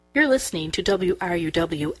You're listening to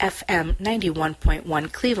WRUW FM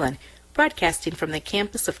 91.1 Cleveland, broadcasting from the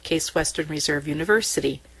campus of Case Western Reserve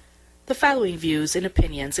University. The following views and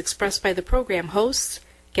opinions expressed by the program hosts,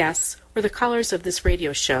 guests, or the callers of this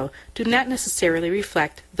radio show do not necessarily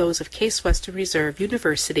reflect those of Case Western Reserve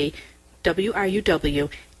University, WRUW,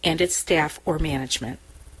 and its staff or management.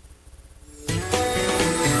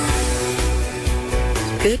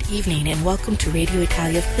 Good evening and welcome to Radio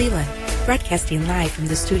Italia of Cleveland, broadcasting live from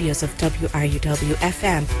the studios of WRUW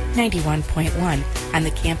FM 91.1 on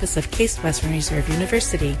the campus of Case Western Reserve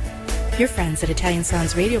University. Your friends at Italian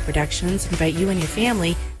Sounds Radio Productions invite you and your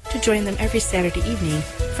family to join them every Saturday evening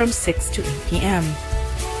from 6 to 8 p.m.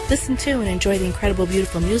 Listen to and enjoy the incredible,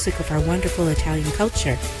 beautiful music of our wonderful Italian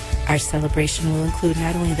culture. Our celebration will include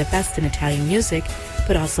not only the best in Italian music,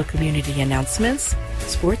 but also community announcements,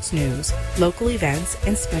 sports news, local events,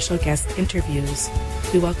 and special guest interviews.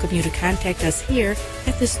 We welcome you to contact us here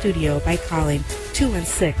at the studio by calling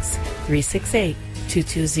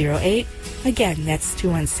 216-368-2208. Again, that's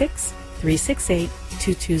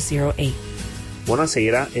 216-368-2208.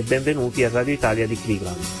 Buonasera e benvenuti a Radio Italia di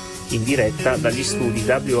Cleveland, in diretta dagli studi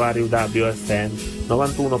WRUW FM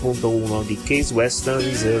 91.1 di Case Western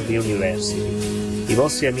Reserve University. I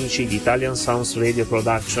vostri amici di Italian Sounds Radio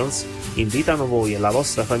Productions invitano voi e la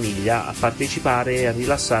vostra famiglia a partecipare e a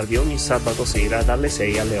rilassarvi ogni sabato sera dalle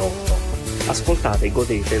 6 alle 8. Ascoltate e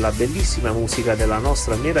godete la bellissima musica della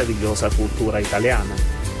nostra meravigliosa cultura italiana.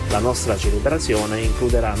 La nostra celebrazione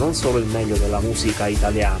includerà non solo il meglio della musica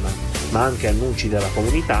italiana, ma anche annunci della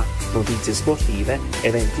comunità, notizie sportive,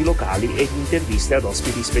 eventi locali ed interviste ad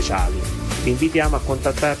ospiti speciali. Vi invitiamo a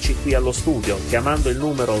contattarci qui allo studio chiamando il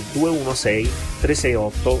numero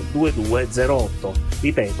 216-368-2208,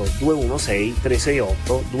 ripeto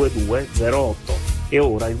 216-368-2208. E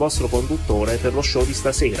ora il vostro conduttore per lo show di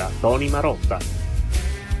stasera, Tony Marotta.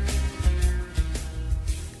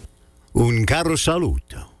 Un caro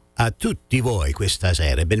saluto a tutti voi questa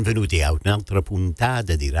sera e benvenuti a un'altra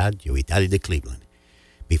puntata di Radio Italia di Cleveland.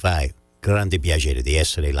 Mi fa grande piacere di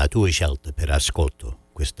essere la tua scelta per ascolto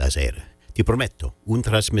questa sera. Ti prometto una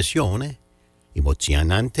trasmissione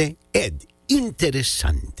emozionante ed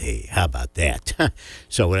interessante. How about that?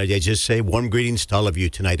 So what did I just say? Warm greetings to all of you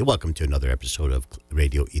tonight and welcome to another episode of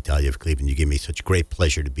Radio Italia of Cleveland. You give me such great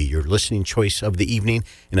pleasure to be your listening choice of the evening,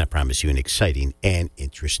 and I promise you an exciting and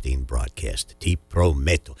interesting broadcast. Ti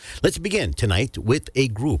prometto. Let's begin tonight with a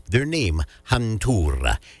group. Their name,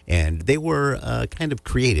 Hantura, and they were kind of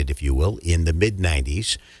created, if you will, in the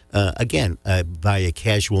mid-90s, again, by a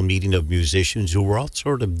casual meeting of musicians who were all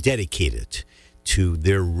sort of dedicated to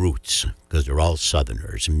their roots, because they're all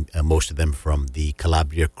Southerners, most of them from the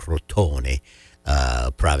Calabria-Crotone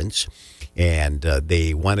province, and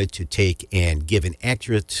they wanted to take and give an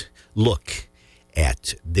accurate look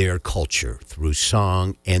at their culture through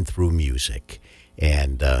song and through music,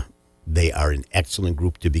 and they are an excellent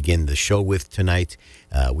group to begin the show with tonight.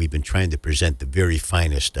 We've been trying to present the very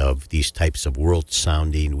finest of these types of world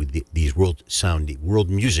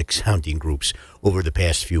music sounding groups over the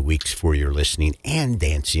past few weeks for your listening and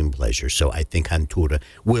dancing pleasure. So I think Hantura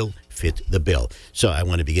will fit the bill. So I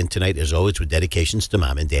want to begin tonight, as always, with dedications to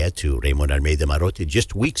Mom and Dad, to Raymond Almeida Marotti,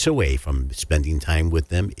 just weeks away from spending time with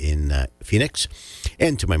them in Phoenix,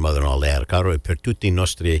 and to my mother-in-law, Lea Caro, e per tutti i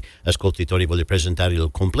nostri ascoltatori voglio presentare il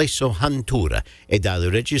complesso Hantura, e dalle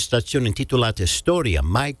registrazioni intitolate Storia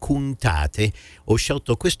mai contate ho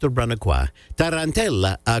scelto questo brano qua,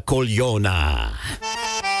 Tarantella a cogliona.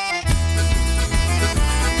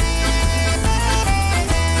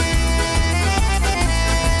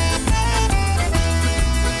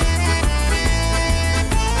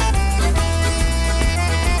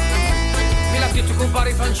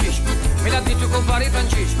 Compare Francesco, me l'ha detto compare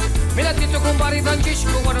Francesco, me l'ha detto compare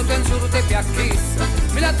Francesco quando tensuro te piacchissa,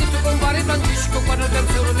 me l'ha detto compare Francesco quando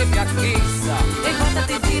tensuro te piacchissa. E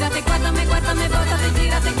guardate, girate, guardame, guardame, guardate,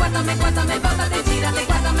 girate, guardame, guardame, guardate, girate,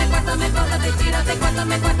 guardame, guardame, guardate, girate,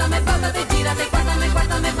 guardame, guardame, guardate, girate, guardame,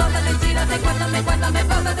 guardame, guardate, girate, guardame, guardame,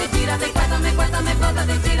 guardate, girate, guardame, guardame,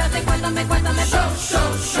 guardate, girate, guardame, guardame, show,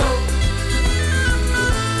 show, show,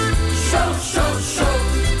 show, show, show.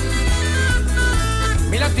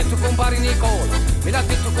 Me l'ha detto compare Nicola, me l'ha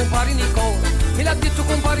detto compare Nicola, me l'ha detto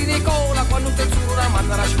compare Nicola quando un tensuro la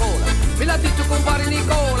manda alla scuola, me l'ha detto compare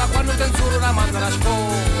Nicola quando un tensuro la manda alla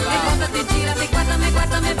scuola. E guardate, girate, guardame,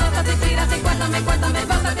 guardame, guardate, girate, guardame, guardame,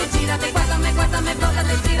 guardate, girate, guardame, guardame,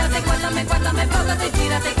 guardate, girate, guardame, guardame, guardate,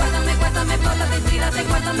 girate, guardame, guardame, guardate, girate,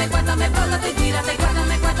 guardame, guardame, guardate, girate,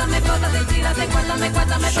 guardame, guardame, guardate, girate, guardame,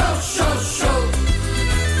 guardame, show, show, show,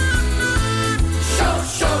 show,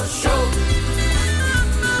 show, show.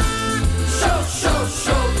 Show, show,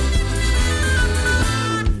 show.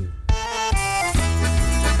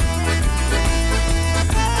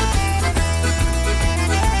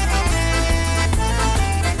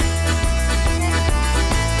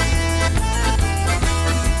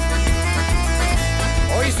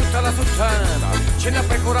 mezzana, c'è una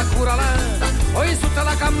pecora curalata, poi sotto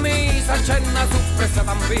la camisa c'è una suppressa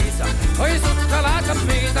tampisa, poi sotto la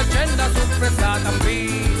camisa c'è una suppressa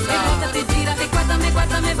tampisa. E voltate, girate, guardame,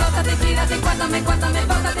 guardame, voltate, girate, guardame, guardame,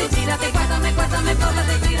 voltate, girate, guardame, guardame,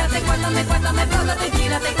 voltate, girate, guardame, guardame, voltate,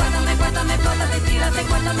 girate, guardame, guardame, voltate, girate,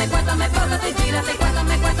 guardame, guardame, voltate, girate,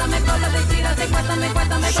 guardame, guardame, voltate, girate, guardame,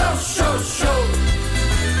 guardame, show, show, show,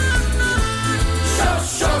 show,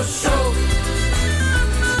 show, show.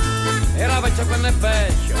 E la vecchia quando è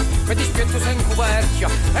vecchia, che ti spietto sei in coperchia,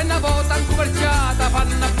 e una volta in coperchiata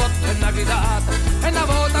fanno a botte e una gridata, e una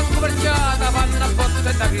volta in coperchiata fanno a botte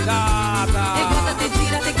e una gridata. E voltate,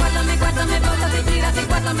 girate, guardame, guardame, voltate, girate,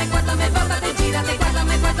 guardame, guardame, voltate, girate,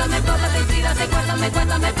 guardame, guardame, voltate, girate, guardame,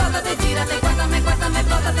 guardame, voltate, girate, guardame, guardame,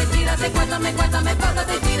 voltate, girate, guardame, guardame,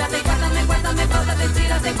 voltate, girate, guardame, guardame, voltate,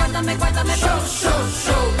 girate, guardame, guardame, show, show,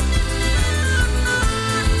 show,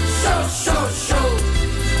 show, show, show,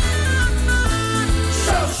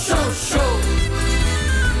 show, show, show.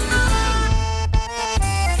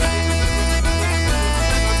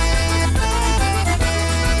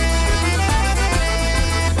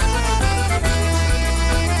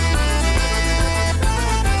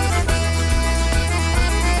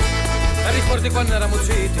 Ricordi quando eravamo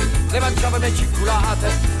zitti, le mangiava le cicculate,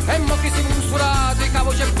 e mo' che siamo unsurati,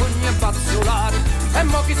 cavoci e pugni e mazzolate, e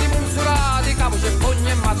mo' che siamo unsurati, cavoci e pugni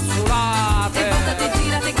e mazzolate. E voltate,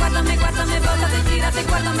 girate, guardame, guardame, voltate, girate,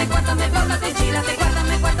 guardame, guardame, voltate, girate,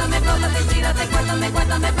 guardame, guardame, voltate, girate, guardame,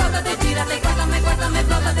 guardame, voltate, girate, guardame, guardame,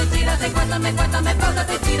 voltate, girate, guardame, guardame,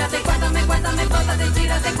 voltate, girate, guardame, guardame, voltate,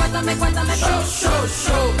 girate, guardame, guardame, show, show,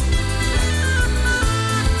 show,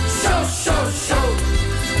 show, show, show,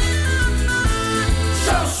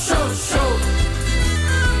 show, show, show.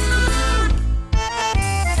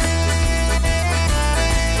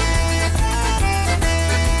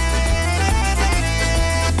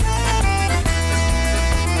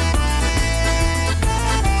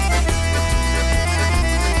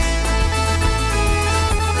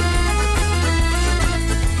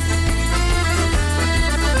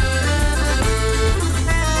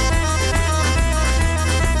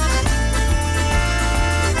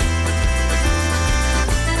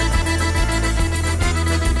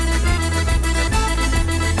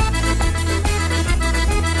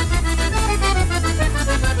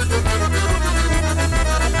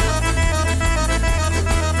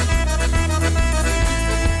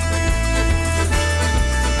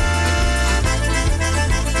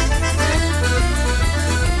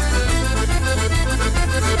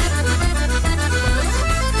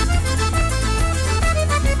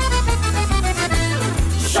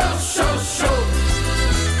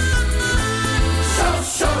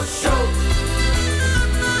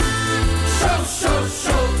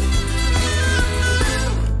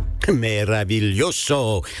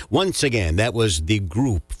 Meraviglioso. Once again, that was the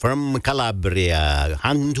group from Calabria,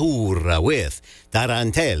 Antura, with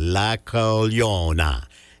Tarantella Cogliona.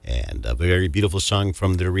 And a very beautiful song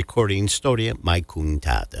from their recording, Storia Mai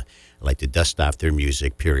Contata. I like to dust off their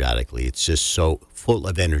music periodically. It's just so full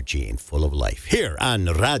of energy and full of life. Here on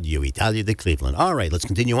Radio Italia di Cleveland. All right, let's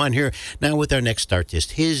continue on here now with our next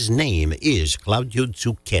artist. His name is Claudio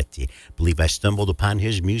Zucchetti. I believe I stumbled upon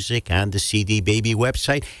his music on the CD Baby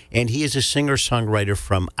website, and he is a singer-songwriter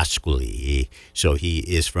from Ascoli. So he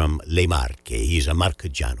is from Le Marche. He's a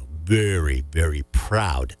Marchigiano. Very, very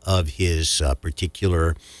proud of his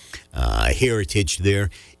particular heritage there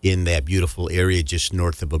in that beautiful area just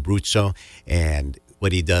north of Abruzzo. And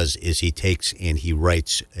what he does is he takes and he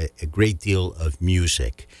writes a great deal of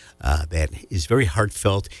music that is very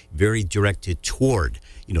heartfelt, very directed toward,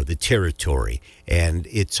 the territory. And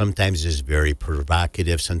it sometimes is very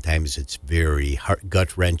provocative. Sometimes it's very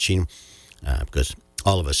gut-wrenching because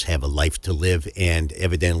all of us have a life to live, and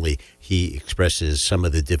evidently he expresses some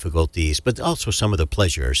of the difficulties, but also some of the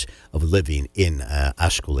pleasures of living in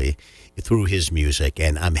Ascoli through his music,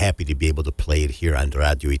 and I'm happy to be able to play it here on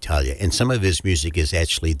Radio Italia. And some of his music is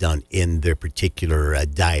actually done in their particular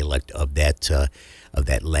dialect of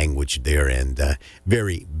that language there, and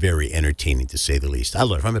very, very entertaining to say the least.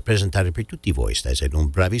 Allora, fammi presentare per tutti voi, stasera, un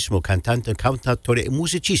bravissimo cantante, cantautore e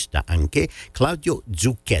musicista anche, Claudio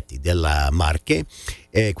Zucchetti della Marche.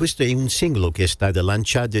 Questo è un singolo che è stato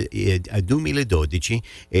lanciato nel 2012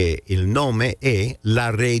 e il nome è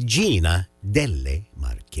La Regina delle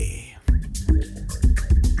Marche.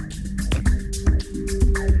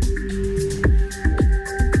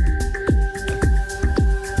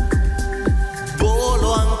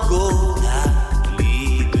 Volo ancora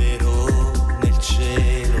libero nel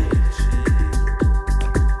cielo,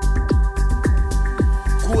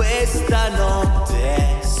 questa notte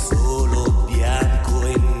è solo bianco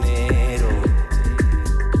e nero.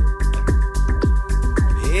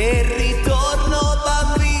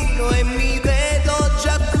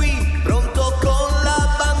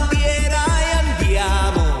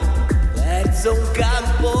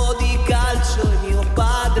 campo di calcio e mio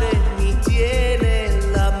padre mi tiene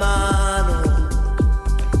la mano.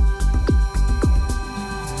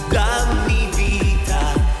 Dammi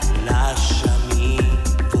vita, lasciami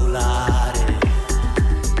volare.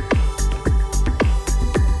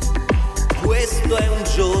 Questo è un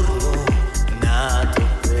giorno nato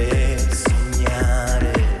per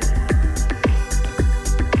sognare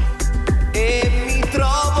e mi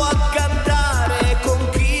trovo a cantare con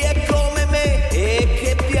chi è come me e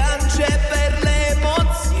che piange per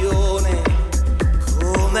l'emozione.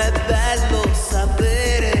 Com'è bello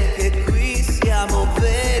sapere che qui siamo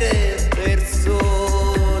vere persone.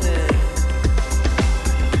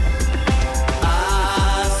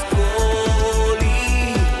 Ascoli,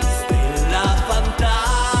 stella fantastica,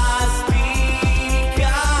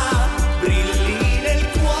 brilli nel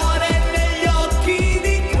cuore e negli occhi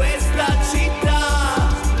di questa città.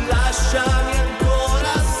 Lasciami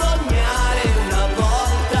ancora sognare una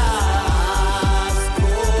volta.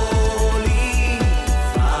 Ascoli,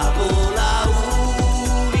 favola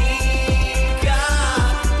unica,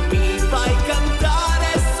 mi fai cantare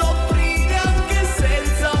e soffrire anche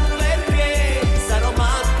senza un perché. Sarò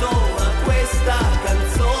matto, ma questa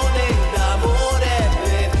canzone d'amore è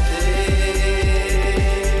per te.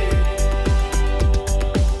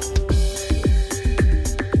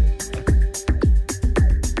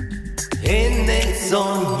 E nel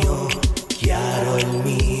sogno chiaro è il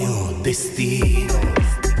mio destino.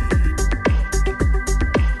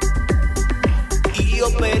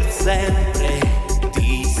 Io per sempre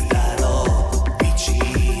ti starò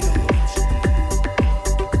vicino,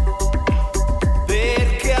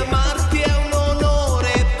 perché amarti è un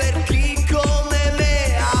onore per chi come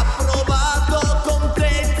me ha provato con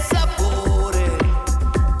te il sapore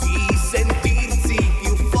di sentirsi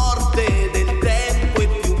più forte del tempo e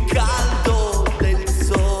più caldo del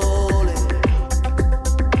sole,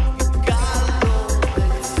 più caldo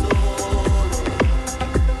del sole.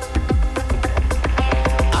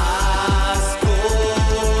 Ascoli,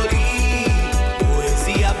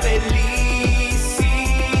 poesia bellissima,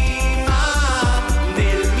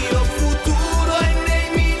 nel mio futuro e nei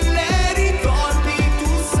mille ricordi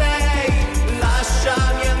tu sei.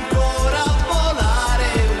 Lasciami ancora volare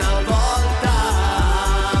una volta.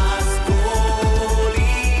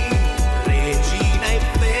 Ascoli, regina e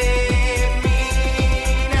femmina,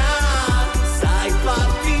 sai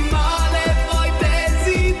farti male e poi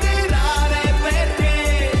desiderare,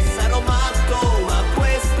 perché sarò matto, ma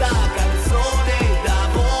questa canzone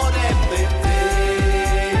d'amore è per te.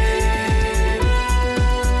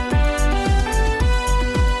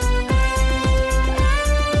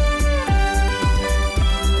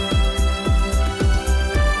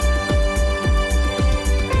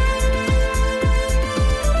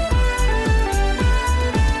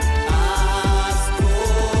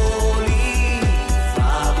 Ascoli,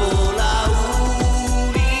 favola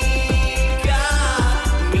unica,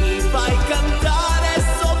 mi fai cantare e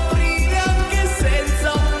soffrire anche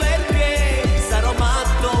senza un perché. Sarò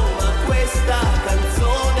matto, ma questa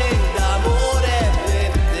canzone d'amore è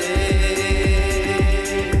per te.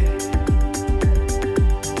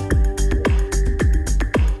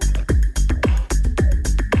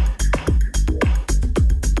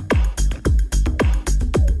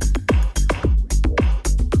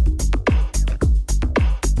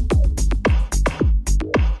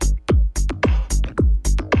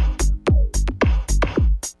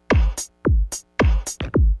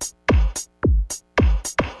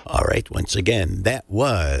 All right, once again, that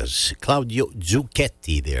was Claudio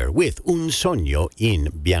Zucchetti there with Un Sogno in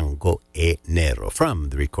Bianco e Nero from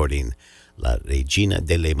the recording La Regina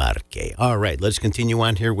delle Marche. All right, let's continue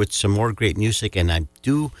on here with some more great music, and I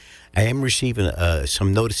am receiving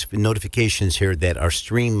some notifications here that our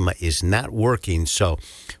stream is not working, so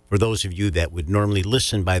for those of you that would normally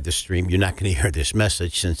listen by the stream, you're not going to hear this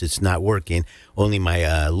message since it's not working. Only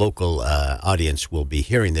my local audience will be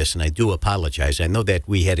hearing this, and I do apologize. I know that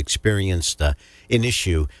we had experienced an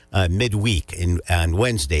issue midweek on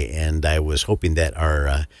Wednesday, and I was hoping that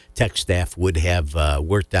our tech staff would have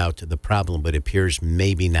worked out the problem, but it appears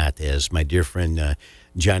maybe not, as my dear friend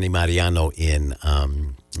Johnny Mariano in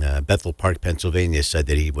Bethel Park, Pennsylvania, said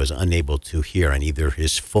that he was unable to hear on either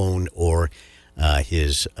his phone or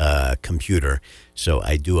his computer. So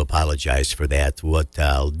I do apologize for that. What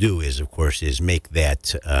I'll do is, of course, is make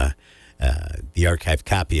that the archive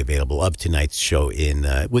copy available of tonight's show in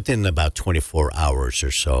within about 24 hours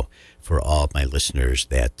or so for all my listeners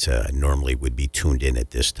that normally would be tuned in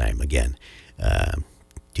at this time. Again,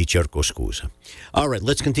 Ti cerco scusa. All right,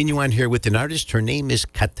 let's continue on here with an artist. Her name is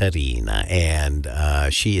Caterina, and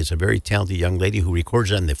she is a very talented young lady who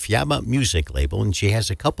records on the Fiamma music label, and she has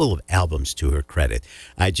a couple of albums to her credit.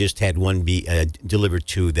 I just had one be delivered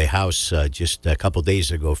to the house just a couple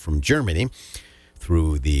days ago from Germany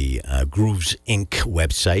through the Grooves Inc.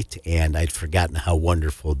 website, and I'd forgotten how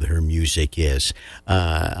wonderful her music is.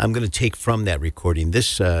 I'm going to take from that recording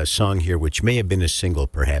this song here, which may have been a single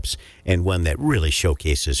perhaps, and one that really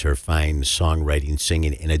showcases her fine songwriting,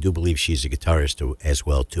 singing, and I do believe she's a guitarist as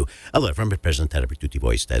well too. Allora, fammi presentare per tutti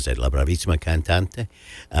voi stasera la bravissima cantante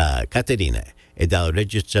Caterina, e dalla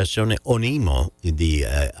registrazione Onimo di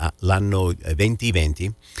l'anno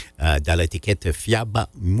 2020 dall'etichetta Fiamma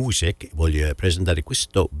Music voglio presentare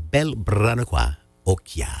questo bel brano qua,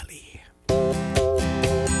 Occhiali.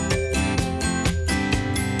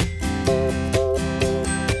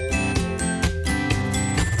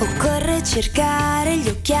 Occorre cercare gli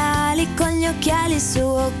occhiali, con gli occhiali su,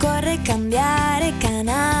 occorre cambiare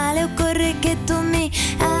canale, occorre che tu mi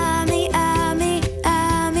ami, ami,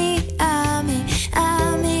 ami, ami,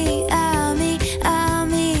 ami, ami,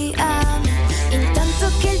 ami, ami.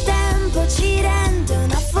 Intanto che il tempo ci rende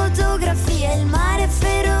una fotografia, il mare è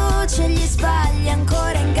feroce, gli sbagli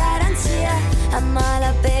ancora in garanzia, a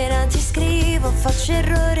malapena ti scrivo, faccio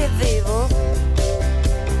errori e vivo.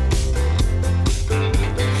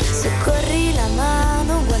 Soccorri la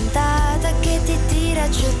mano guantata che ti tira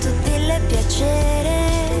giù, tu dille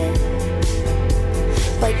piacere.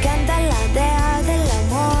 Poi canta la dea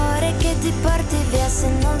dell'amore che ti porti via se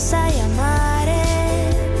non sai amare.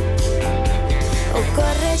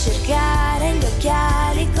 Occorre cercare gli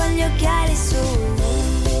occhiali, con gli occhiali su.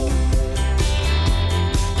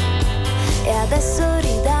 E adesso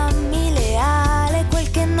ridammi leale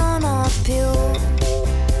quel che non ho più.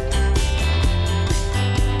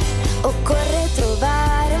 Occorre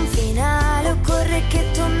trovare un finale, occorre che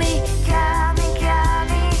tu mi chiami,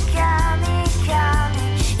 chiami, chiami, chiami.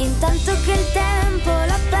 Intanto che il tempo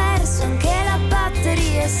l'ha perso anche la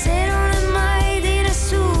batteria, se non è mai di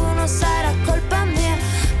nessuno sarà colpa mia.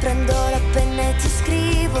 Prendo la penna e ti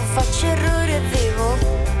scrivo, faccio errori e vivo.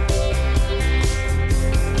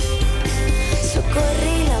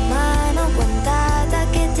 Soccorri la mano guantata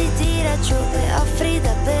che ti tira giù e offri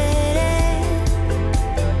da bere.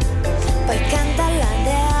 Poi canta la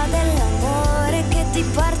dea dell'amore che ti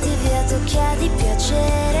porti via, tu chiedi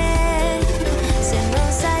piacere. Se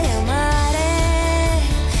non sai amare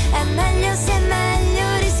è meglio, se è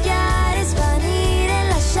meglio rischiare, svanire,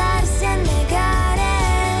 lasciarsi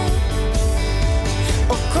annegare.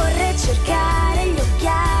 Occorre cercare gli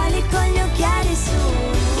occhiali, con gli occhiali su.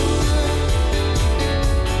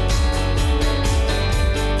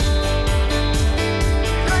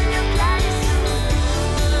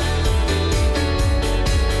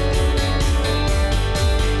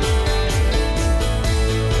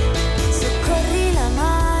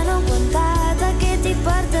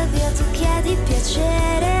 Di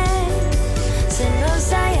piacere, se non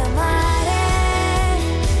sai amare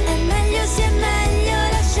è meglio, se è meglio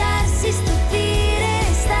lasciarsi stupire,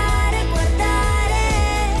 stare a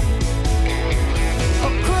guardare.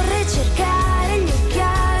 Occorre cercare gli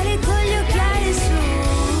occhiali, con gli occhiali su.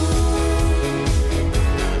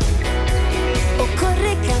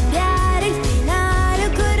 Occorre cambiare il finale,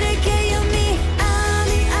 occorre che io mi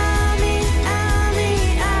ami, ami,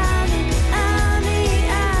 ami, ami, ami,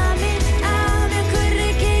 ami.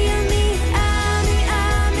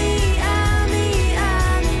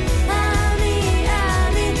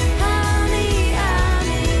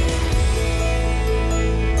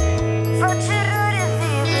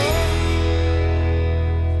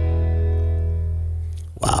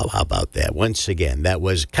 Wow, how about that? Once again, that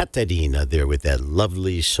was Caterina there with that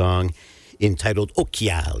lovely song entitled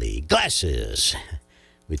Occhiali, Glasses,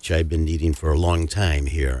 which I've been needing for a long time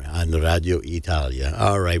here on Radio Italia.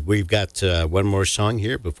 All right, we've got one more song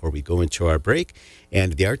here before we go into our break.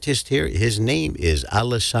 And the artist here, his name is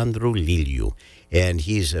Alessandro Ligliu, and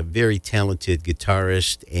he's a very talented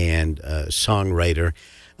guitarist and songwriter.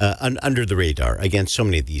 Under the radar. Again, so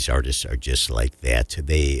many of these artists are just like that.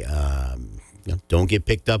 They don't get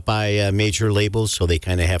picked up by major labels, so they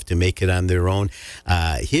kind of have to make it on their own.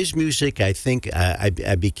 His music, I think,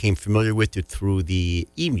 I became familiar with it through the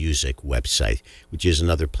eMusic website, which is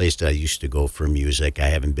another place that I used to go for music. I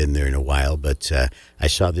haven't been there in a while, but I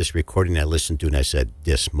saw this recording, I listened to it, and I said,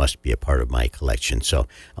 this must be a part of my collection. So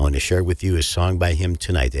I want to share with you a song by him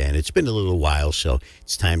tonight, and it's been a little while, so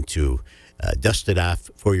it's time to dusted off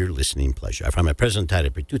for your listening pleasure. Fammi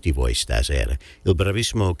presentare per tutti voi stasera il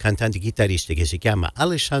bravissimo cantante chitarrista che si chiama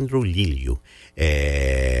Alessandro Ligliu,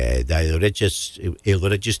 la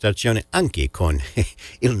registrazione anche con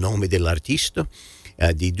il nome dell'artista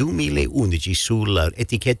di 2011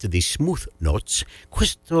 sull'etichetta di Smooth Notes,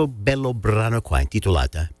 questo bello brano qua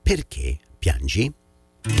intitolato Perché piangi?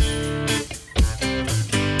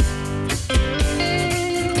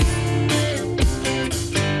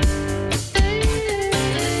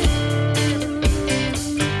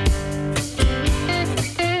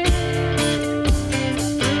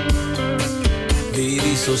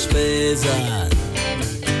 Vivi sospesa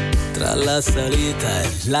tra la salita e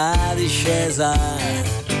la discesa,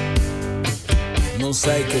 non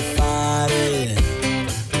sai che fare,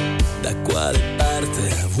 da quale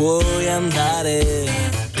parte vuoi andare,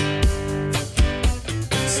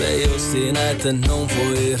 sei ostinata e non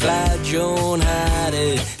vuoi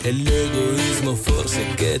ragionare, è l'egoismo forse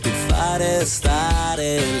che ti fa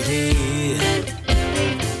restare lì.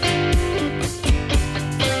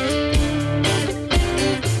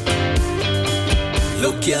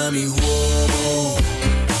 Lo chiami uomo,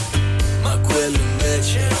 ma quello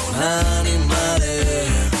invece è un animale,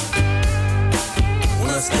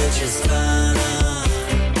 una specie strana,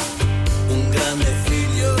 un grande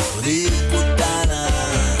figlio di puttana.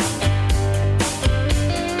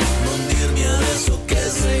 Non dirmi adesso che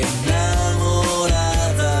sei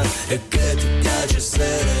innamorata e che ti piace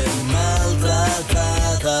essere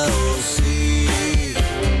maltrattata, oh sì.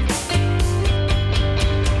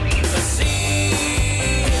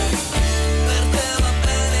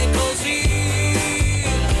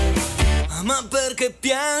 Perché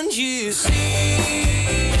piangi, sì,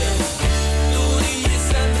 lui è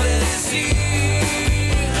sempre sì,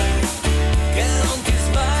 che non ti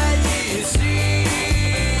sbagli, sì,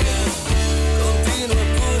 continua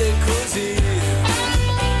pure così.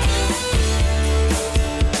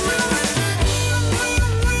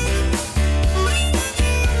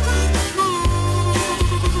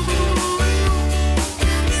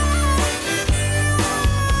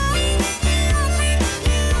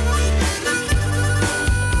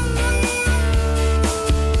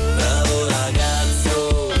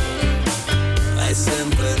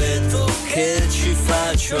 Che ci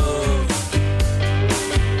faccio?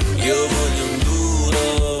 Io voglio un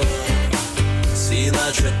duro, sì ma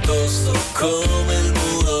c'è tosto come il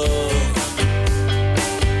muro,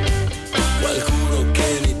 qualcuno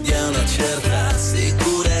che mi dia una certa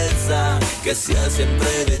sicurezza, che sia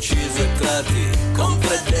sempre deciso e tratti con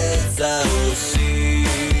freddezza, oh sì.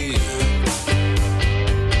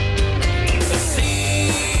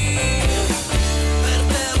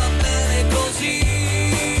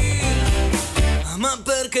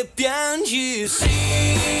 Perché piangi, sì,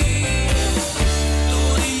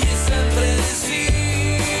 lui è sempre sì,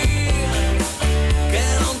 che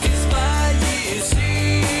non ti sbagli,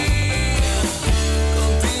 sì,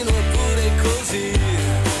 continua pure così.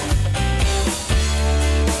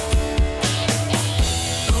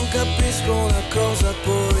 Non capisco una cosa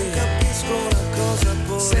poi,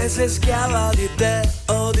 se sei schiava di te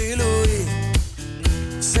o di lui,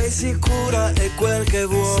 sei sicura è quel che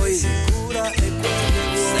vuoi, sei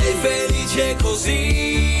felice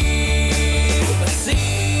così,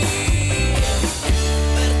 sì,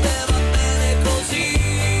 per te va bene così,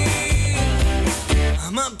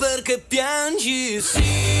 ma perché piangi,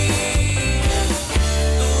 sì,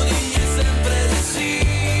 lui è sempre sì,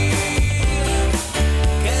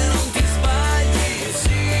 che non ti sbagli,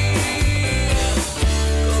 sì,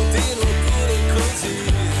 continua pure così.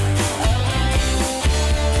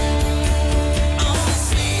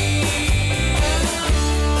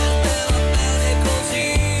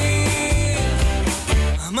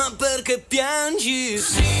 Perché piangi,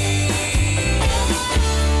 sì,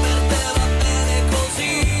 per te va bene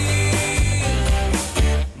così,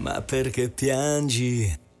 ma perché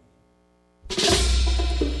piangi?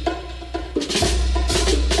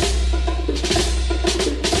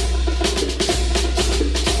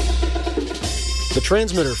 The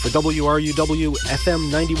transmitter for WRUW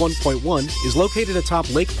FM 91.1 is located atop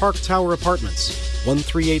Lake Park Tower Apartments,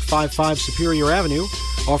 13855 Superior Avenue,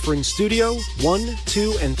 offering studio, 1,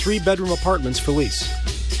 2, and 3 bedroom apartments for lease.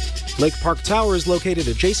 Lake Park Tower is located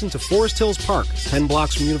adjacent to Forest Hills Park, 10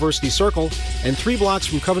 blocks from University Circle, and 3 blocks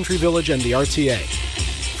from Coventry Village and the RTA.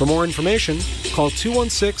 For more information, call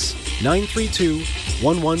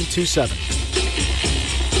 216-932-1127.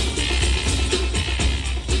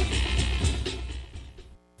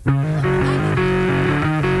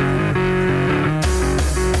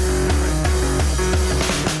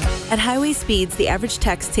 At Highway speeds, the average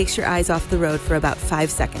text takes your eyes off the road for about 5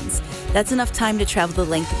 seconds. That's enough time to travel the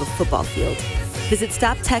length of a football field. Visit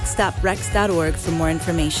stoptextstoprex.org for more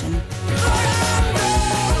information.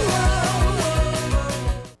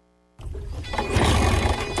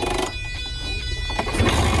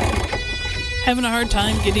 Having a hard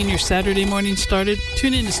time getting your Saturday morning started?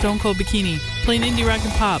 Tune in to Stone Cold Bikini, playing indie rock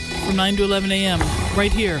and pop from 9 to 11 a.m.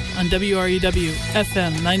 right here on WRUW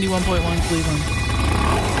FM 91.1 Cleveland.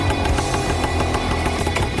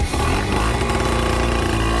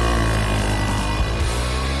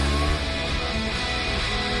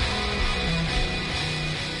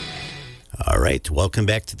 All right, welcome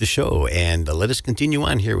back to the show, and let us continue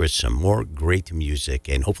on here with some more great music,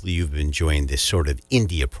 and hopefully you've been enjoying this sort of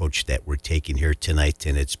indie approach that we're taking here tonight,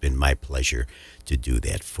 and it's been my pleasure to do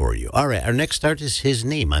that for you. All right, our next artist, his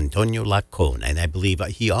name, Antonio Laccone, and I believe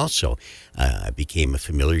he also became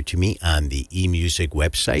familiar to me on the eMusic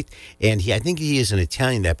website, and I think he is an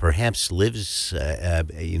Italian that perhaps lives,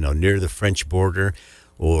 near the French border,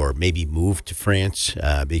 or maybe moved to France,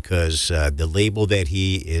 because the label that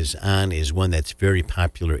he is on is one that's very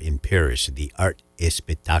popular in Paris, the Art et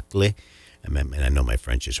Spectacle. And I know my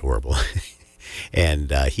French is horrible.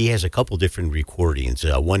 And he has a couple different recordings,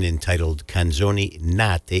 one entitled Canzoni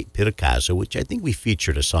Nate per Caso, which I think we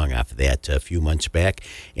featured a song off of that a few months back.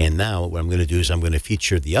 And now what I'm going to do is I'm going to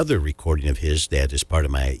feature the other recording of his that is part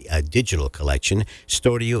of my digital collection,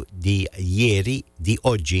 Storie di Ieri, di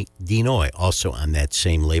Oggi, di Noi, also on that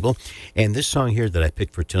same label. And this song here that I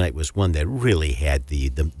picked for tonight was one that really had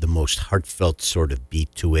the most heartfelt sort of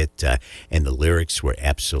beat to it, and the lyrics were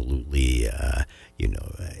absolutely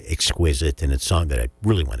exquisite, and it's a song that I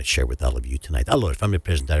really want to share with all of you tonight. Allora, fammi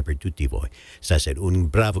presentare per tutti voi stasera un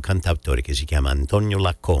bravo cantautore che si chiama Antonio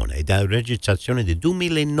Laccone, ed ha una registrazione del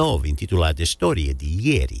 2009 intitolata Storie di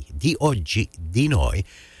Ieri, di Oggi, di Noi.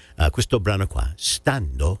 Questo brano qua,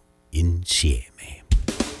 Stando Insieme.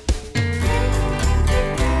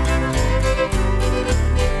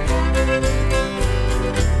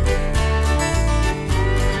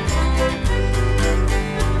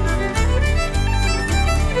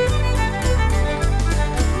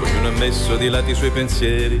 Messo di lato i suoi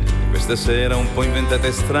pensieri, questa sera un po' inventata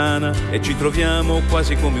e strana, e ci troviamo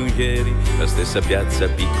quasi come un ieri, la stessa piazza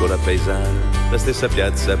piccola paesana, la stessa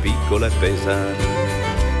piazza piccola e paesana.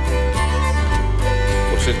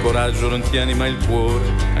 Forse il coraggio non ti anima il cuore,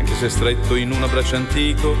 anche se stretto in un abbraccio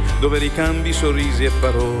antico, dove ricambi sorrisi e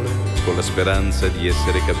parole, con la speranza di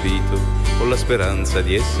essere capito, con la speranza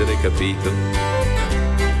di essere capito.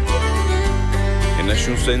 E nasce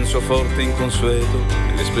un senso forte e inconsueto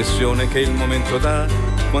nell'espressione che il momento dà,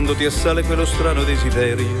 quando ti assale quello strano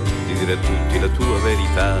desiderio di dire a tutti la tua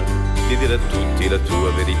verità, di dire a tutti la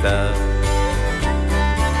tua verità.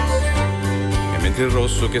 E mentre il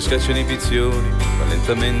rosso che schiaccia inibizioni va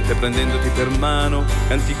lentamente prendendoti per mano,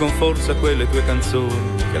 canti con forza quelle tue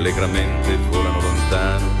canzoni che allegramente volano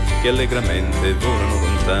lontano, che allegramente volano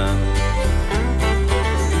lontano.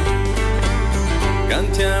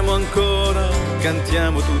 Cantiamo ancora,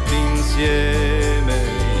 cantiamo tutti insieme,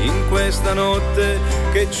 in questa notte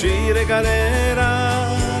che ci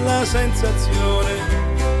regalerà la sensazione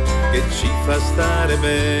che ci fa stare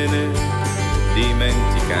bene,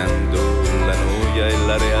 dimenticando la noia e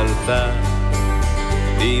la realtà,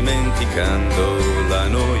 dimenticando la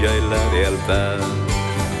noia e la realtà.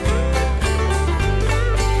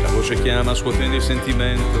 Voce chiama scuotendo il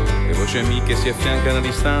sentimento, e voci amiche si affiancano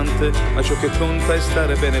all'istante, ma ciò che conta è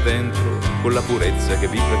stare bene dentro, con la purezza che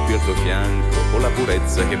vibra qui al tuo fianco, con la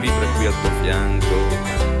purezza che vibra qui al tuo fianco.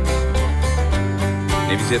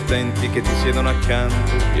 Nei visi attenti che ti siedono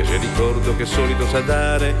accanto, piace il ricordo che solito sa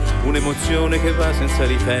dare, un'emozione che va senza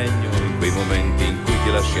ritegno, in quei momenti in cui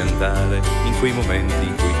ti lasci andare, in quei momenti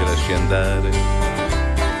in cui ti lasci andare.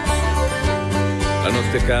 La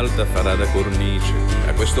notte calda farà da cornice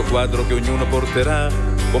a questo quadro che ognuno porterà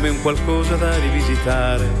come un qualcosa da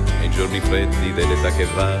rivisitare nei giorni freddi dell'età che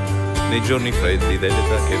va, nei giorni freddi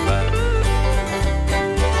dell'età che va.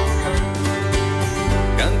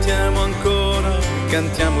 Cantiamo ancora,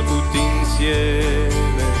 cantiamo tutti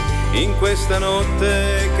insieme, in questa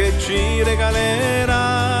notte che ci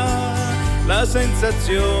regalerà la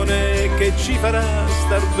sensazione che ci farà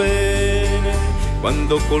star bene,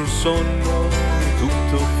 quando col sonno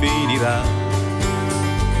tutto finirà,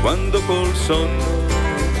 quando col sonno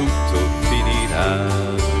tutto finirà.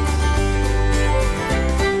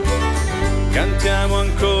 Cantiamo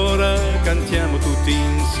ancora, cantiamo tutti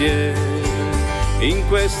insieme, in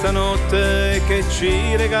questa notte che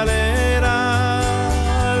ci regalerà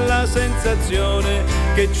la sensazione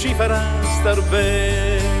che ci farà star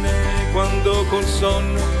bene, quando col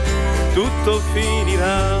sonno tutto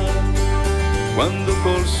finirà, quando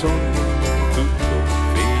col sonno tutto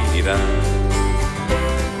finirà.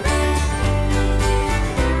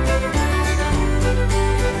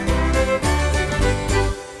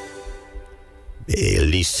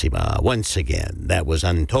 Bellissima. Once again, that was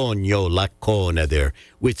Antonio Laccona there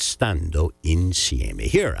with Stando Insieme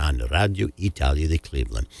here on Radio Italia di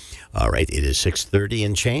Cleveland. All right, it is 6:30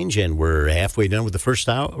 and change, and we're halfway done with the first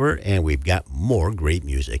hour, and we've got more great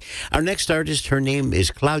music. Our next artist, her name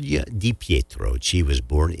is Claudia Di Pietro. She was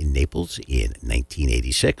born in Naples in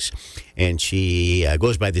 1986, and she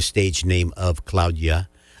goes by the stage name of Claudia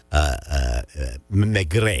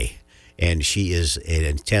Megre. And she is an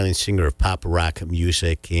Italian singer of pop rock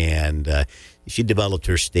music, and she developed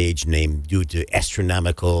her stage name due to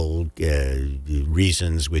astronomical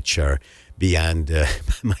reasons, which are beyond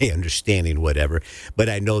my understanding, whatever. But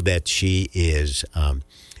I know that she is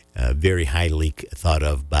very highly thought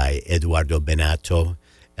of by Eduardo Benato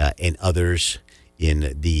and others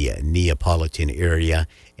in the Neapolitan area.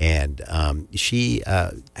 And she,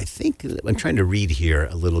 I think, I'm trying to read here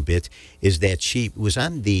a little bit, is that she was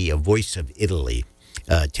on the Voice of Italy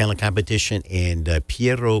talent competition, and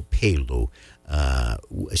Piero Pelu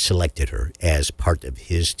selected her as part of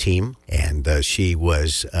his team. And she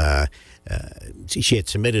was, she had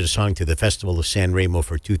submitted a song to the Festival of San Remo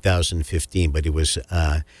for 2015, but it was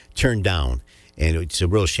turned down. And it's a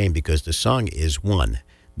real shame because the song is one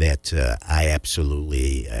that I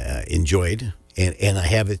absolutely enjoyed. And I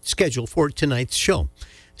have it scheduled for tonight's show.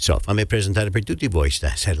 So, fammi presentare per tutti voi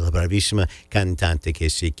stasera la bravissima cantante che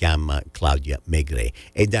si chiama Claudia Megre.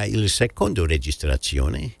 Ed ha il secondo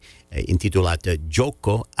registrazione intitolata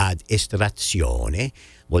Gioco ad estrazione.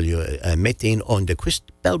 Voglio mettere in onda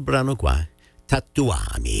questo bel brano qua,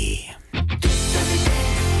 Tatuami.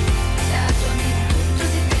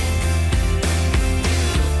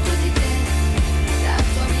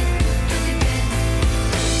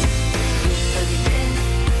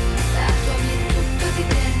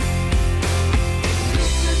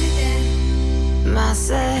 Ma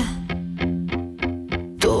se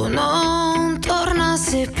tu non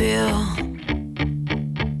tornassi più,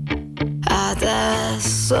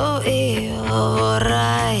 adesso io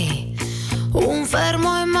vorrei un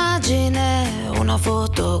fermo immagine, una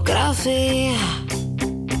fotografia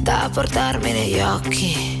da portarmi negli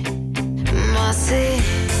occhi. Ma sì,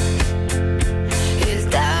 il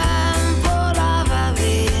tempo lava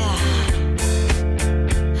via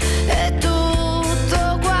e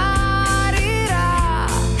tutto guarirà,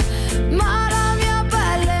 ma la mia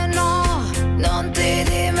pelle no, non ti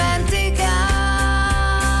dimentica.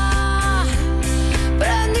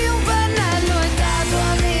 Prendi un pennello e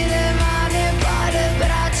tatuami le mani e poi le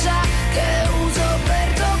braccia che uso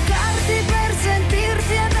per toccarti, per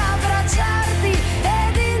sentirti ed abbracciarti,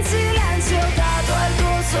 ed in silenzio dato al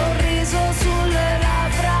tuo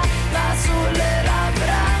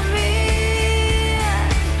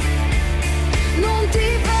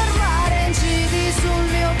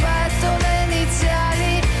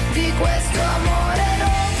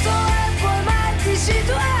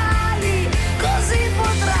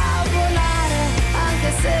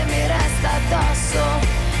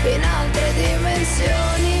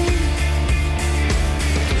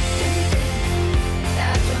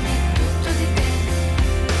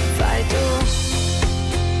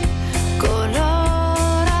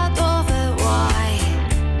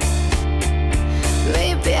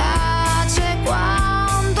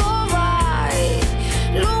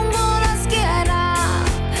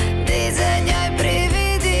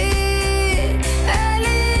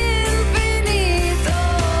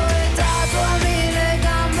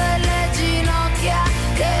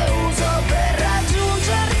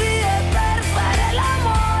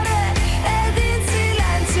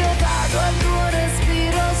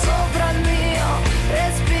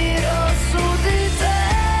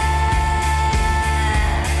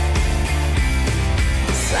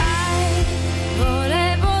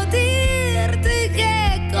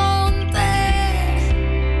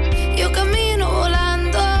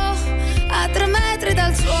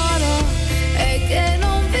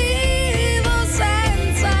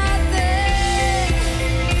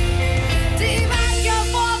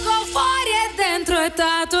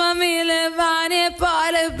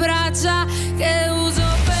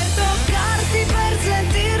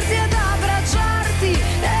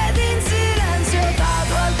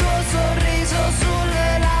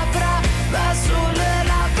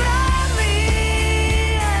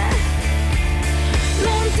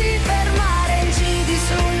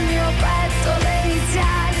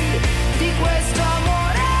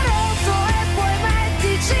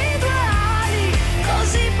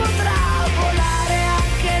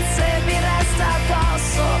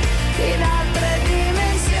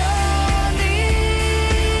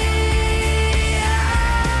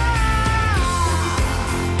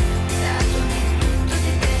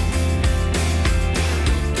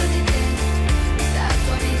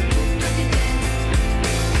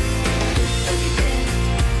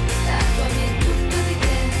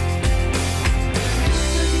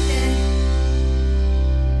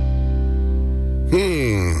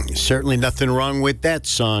Certainly nothing wrong with that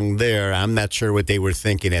song there. I'm not sure what they were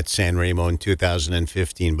thinking at San Remo in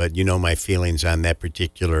 2015, but you know my feelings on that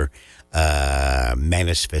particular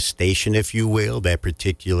manifestation, if you will, that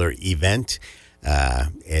particular event.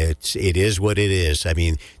 It is what it is. I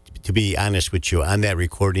mean, to be honest with you, on that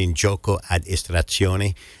recording, Gioco ad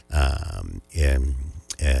Estrazione,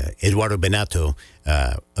 Eduardo Benato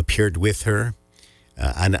appeared with her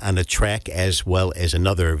on a track, as well as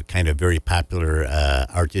another kind of very popular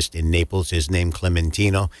artist in Naples, his name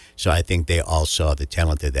Clementino. So I think they all saw the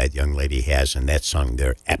talent that that young lady has, and that song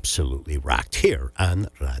there absolutely rocked here on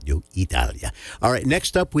Radio Italia. All right,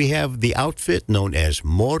 next up we have the outfit known as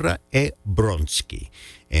Mora e Bronski,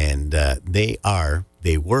 and they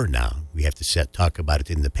were now, we have to talk about it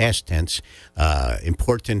in the past tense,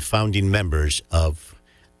 important founding members of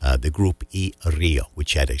the group I Rio,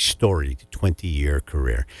 which had a storied 20-year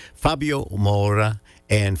career. Fabio Mora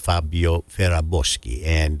and Fabio Ferraboschi.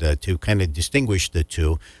 And to kind of distinguish the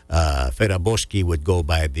two, Ferraboschi would go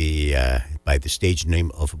by the stage name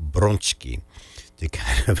of Bronski, to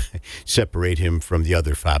kind of separate him from the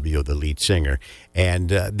other Fabio, the lead singer. And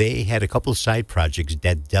they had a couple of side projects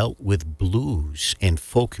that dealt with blues and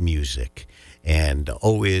folk music, and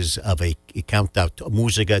always of a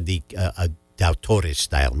musica di d'autore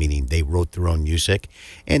style, meaning they wrote their own music,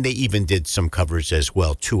 and they even did some covers as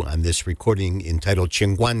well too on this recording entitled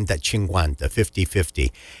Cinquanta Cinquanta,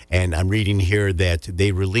 50-50. And I'm reading here that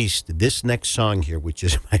they released this next song here, which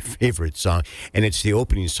is my favorite song, and it's the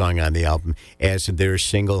opening song on the album, as their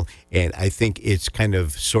single, and I think it's kind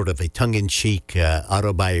of sort of a tongue-in-cheek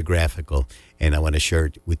autobiographical, and I want to share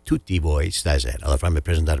it with tutti voi stasera. Allora fammi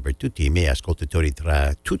presentare per tutti i miei ascoltatori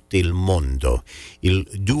tra tutto il mondo il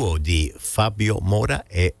duo di Fabio Mora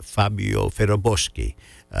e Fabio Ferraboschi,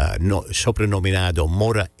 soprannominato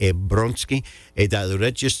Mora e Bronski, e dalla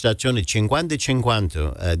registrazione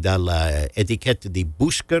 50-50 dalla etichetta di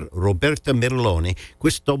Busker Roberta Merloni,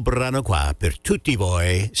 questo brano qua per tutti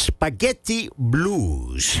voi, Spaghetti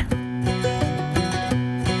Blues.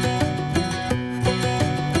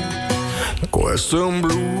 Questo è un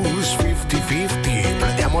blues 50-50,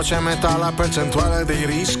 prendiamoci a metà la percentuale dei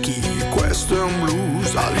rischi. Questo è un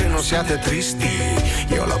blues, almeno siate tristi.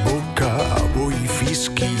 Io ho la bocca, voi i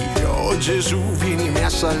fischi. Oh Gesù, vienimi a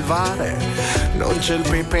salvare. Non c'è il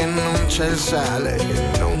pepe, non c'è il sale,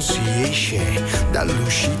 non si esce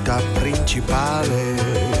dall'uscita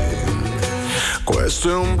principale. Questo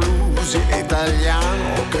è un blues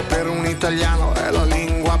italiano, che per un italiano è la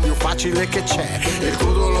lingua più facile che c'è. Il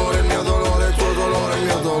tuo dolore, il mio dolore, il tuo dolore, il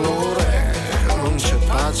mio dolore. Non c'è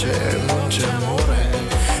pace, non c'è amore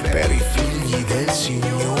per i figli del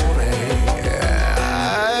Signore.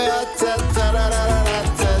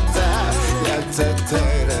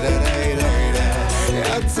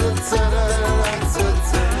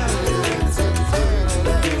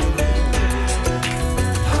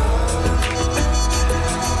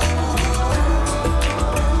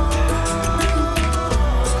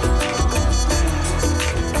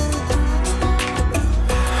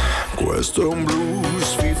 Questo è un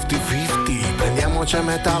blues 50-50, prendiamoci a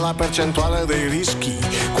metà la percentuale dei rischi.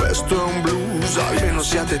 Questo è un blues, almeno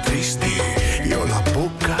siate tristi. Io ho la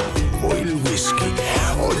bocca, voi il whisky.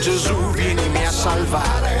 Oh Gesù, vienimi a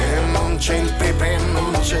salvare. Non c'è il pepe,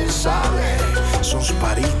 non c'è il sale. Sono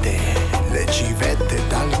sparite le civette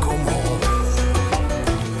dal comò.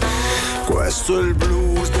 Questo è il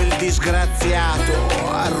blues del disgraziato,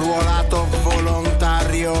 arruolato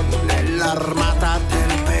volontario nell'armata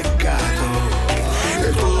del peccato.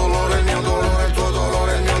 Il tuo dolore, il mio dolore, il tuo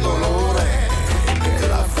dolore, il mio dolore, che è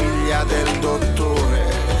la figlia del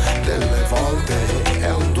dottore, delle volte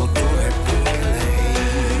è un dottore pure lei.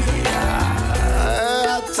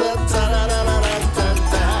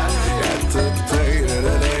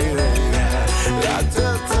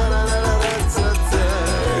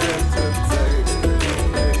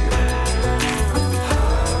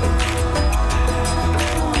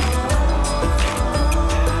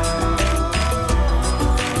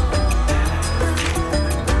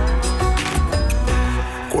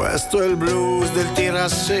 Questo è il blues del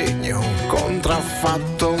tirassegno,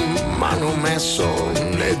 contraffatto, manomesso,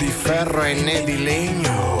 né di ferro e né di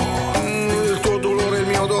legno. Il tuo dolore, il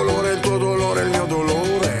mio dolore, il tuo dolore, il mio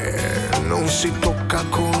dolore, non si tocca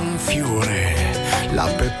con un fiore. La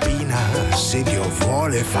peppina, se Dio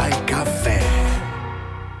vuole, fa il caffè.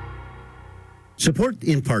 Support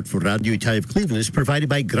in part for Radio Italia of Cleveland is provided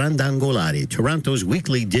by Grandangolari, Toronto's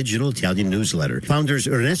weekly digital Italian newsletter. Founders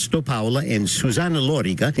Ernesto Paola and Susanna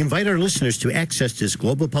Loriga invite our listeners to access this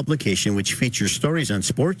global publication, which features stories on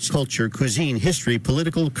sports, culture, cuisine, history,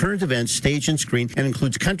 political, current events, stage and screen, and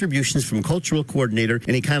includes contributions from cultural coordinator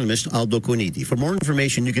and economist Aldo Coniti. For more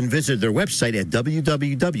information, you can visit their website at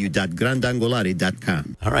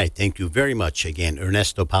www.grandangolari.com. All right, thank you very much again,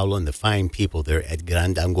 Ernesto Paola and the fine people there at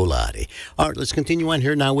Grandangolari. All right, let's continue on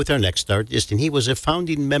here now with our next artist, and he was a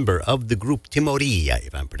founding member of the group Timoria,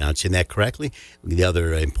 if I'm pronouncing that correctly. The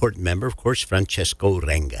other important member, of course, Francesco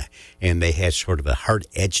Renga, and they had sort of a hard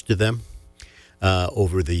edge to them.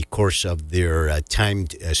 Over the course of their time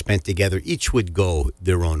spent together, each would go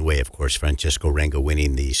their own way. Of course, Francesco Renga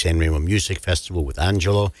winning the Sanremo Music Festival with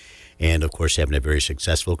Angelo, and, of course, having a very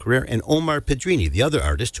successful career. And Omar Pedrini, the other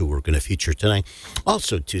artist who we're going to feature tonight,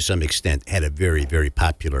 also, to some extent, had a very, very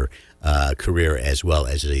popular career as well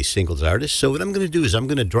as a singles artist. So what I'm going to do is I'm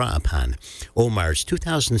going to draw upon Omar's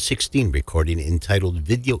 2016 recording entitled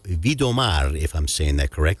Vidomar, if I'm saying that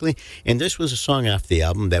correctly. And this was a song off the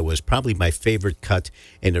album that was probably my favorite cut,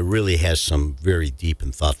 and it really has some very deep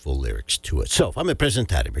and thoughtful lyrics to it. So fammi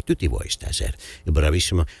presentare per tutti voi stasera il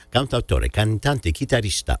bravissimo cantautore, cantante e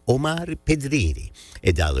chitarrista Omar Pedrini,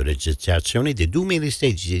 e dalla registrazione del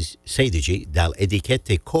 2016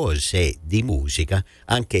 dall'etichetta Cose di Musica,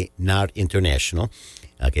 anche NAR International,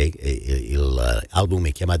 okay, l'album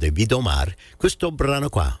è chiamato Vidomar. Questo brano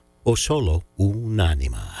qua, Ho solo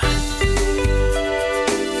un'anima.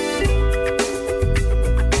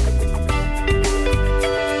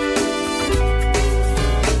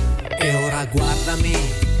 E ora guardami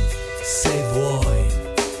se vuoi,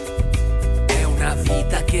 è una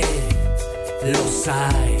vita che, lo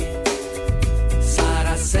sai,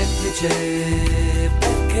 sarà semplice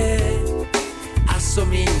perché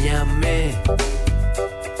assomiglia a me.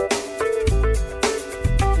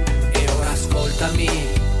 E ora ascoltami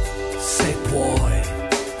se puoi,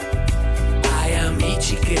 hai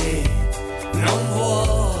amici che non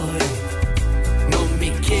vuoi, non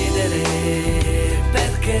mi chiedere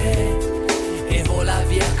perché e vola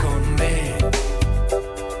via con me.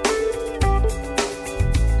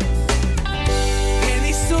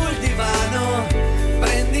 Vieni sul divano,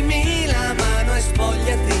 prendimi la mano e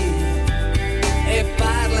spogliati e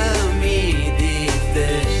parlami di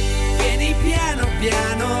te. Vieni piano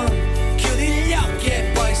piano, chiudi gli occhi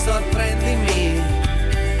e poi sorprendimi,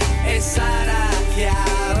 e sarà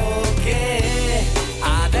chiaro che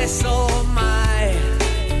adesso mai,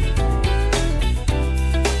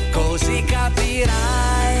 così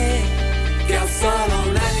capirai che ho solo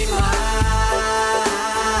un'anima,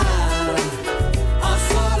 ho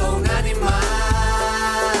solo un'anima,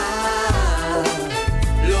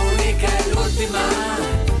 l'unica e l'ultima,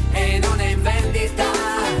 e non è in vendita,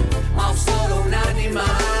 ma ho solo un'anima,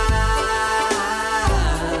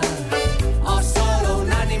 ho solo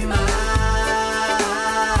un'anima.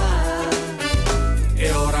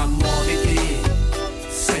 E ora muoviti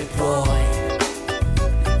se puoi,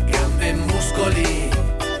 gambe e muscoli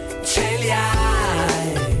ce li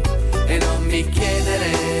hai, e non mi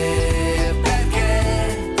chiedere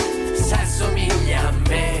perché, se assomiglia a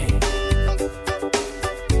me.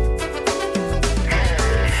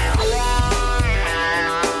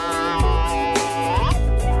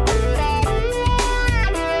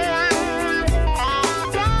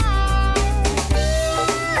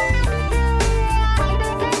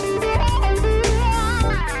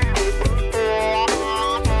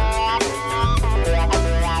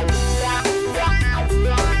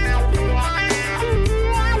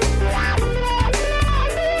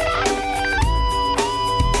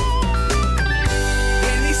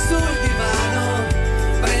 Vieni sul divano,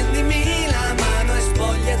 prendimi la mano e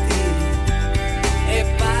spogliati e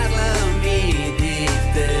parlami di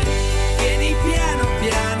te. Vieni piano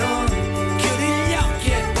piano, chiudi gli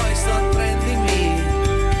occhi e poi sorprendimi,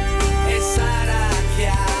 e sarà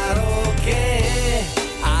chiaro che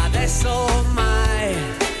adesso mai,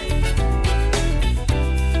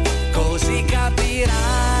 così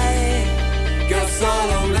capirai che ho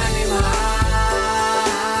solo un'anima,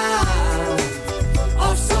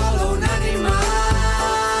 ho solo un'anima,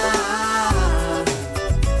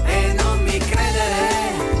 e non mi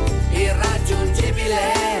credere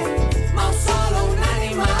irraggiungibile, ma ho solo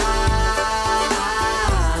un'anima,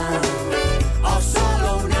 ho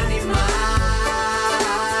solo un'anima,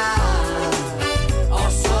 ho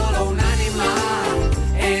solo un'anima,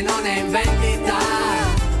 e non è in vendita,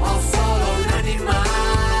 ho solo un'anima,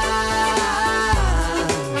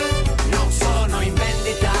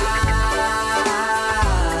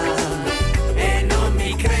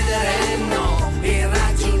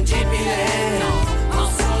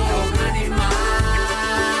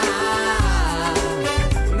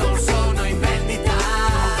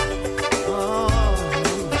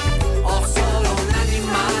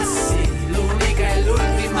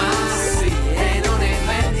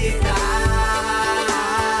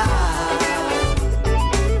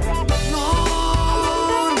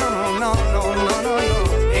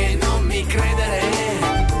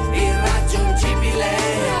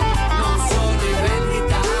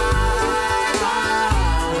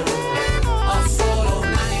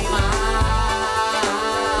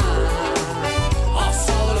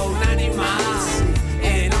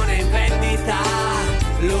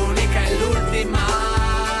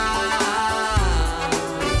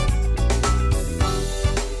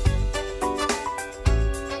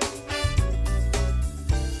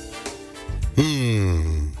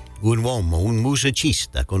 un uomo, un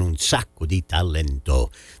musicista con un sacco di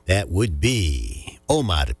talento. That would be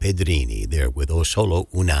Omar Pedrini there with O Solo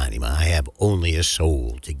Un'Anima. I have only a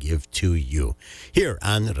soul to give to you. Here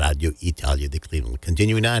on Radio Italia di Cleveland.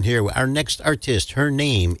 Continuing on here, our next artist, her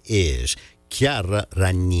name is Chiara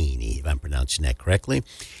Ragnini, if I'm pronouncing that correctly.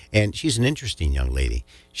 And she's an interesting young lady.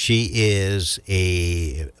 She is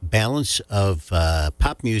a balance of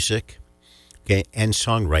pop music, okay, and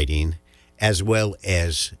songwriting, as well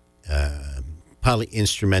as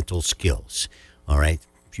poly-instrumental skills, all right?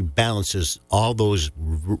 She balances all those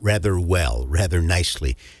rather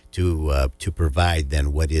nicely to provide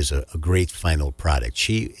then what is a great final product.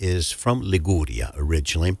 She is from Liguria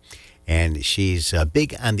originally, and she's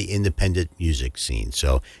big on the independent music scene.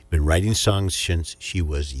 So been writing songs since she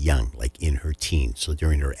was young, like in her teens, so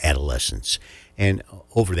during her adolescence. And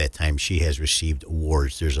over that time, she has received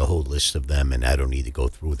awards. There's a whole list of them, and I don't need to go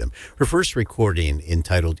through them. Her first recording,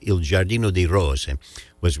 entitled Il Giardino di Rose,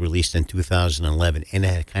 was released in 2011, and it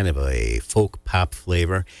had kind of a folk pop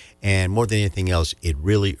flavor. And more than anything else, it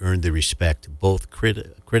really earned the respect, both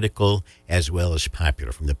critical as well as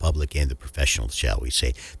popular, from the public and the professionals, shall we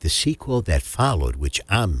say. The sequel that followed, which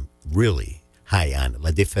I'm really high on,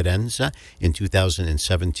 La Differenza, in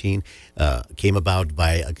 2017, came about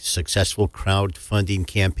by a successful crowdfunding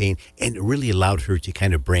campaign, and it really allowed her to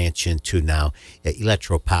kind of branch into now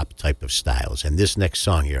electro-pop type of styles. And this next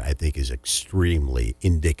song here, I think, is extremely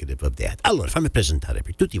indicative of that. Allora, fammi presentare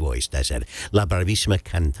per tutti voi stasera la bravissima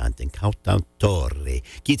cantante, cantautore,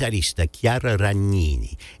 chitarrista Chiara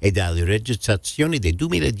Ragnini, e dalle registrazioni del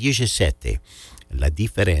 2017, La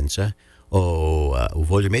Differenza.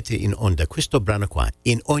 Voglio mettere in onda questo brano qua,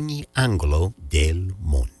 In ogni angolo del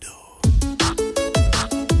mondo.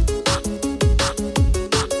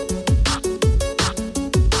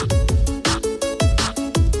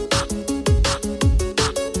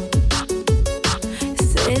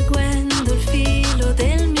 Seguendo il filo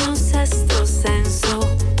del mio sesto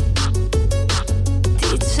senso,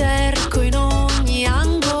 ti cerco in ogni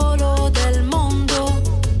angolo del mondo,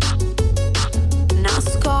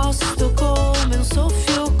 nascosto come un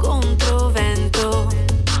soffio controvento.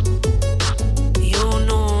 Io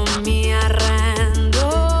non mi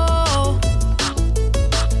arrendo.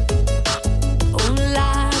 Un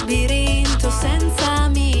labirinto senza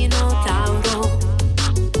minotauro,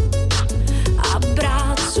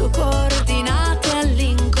 abbraccio coordinate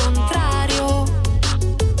all'incontrario,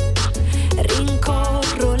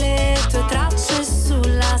 rincorro le tue tracce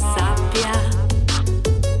sulla sabbia,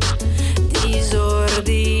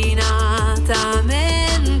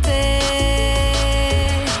 disordinatamente.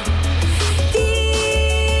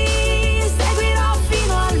 Ti seguirò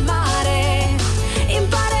fino al mare,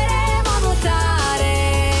 impareremo a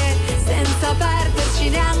nuotare senza perderci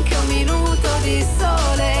neanche un minuto di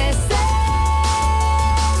sole. Se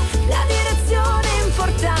la direzione è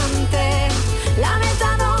importante, la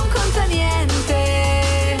meta non conta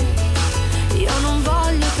niente. Io non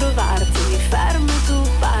voglio trovarti, mi fermo e tu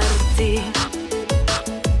parti.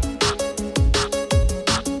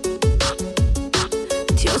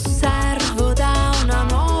 Ti osservo da una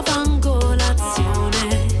nuova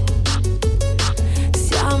angolazione,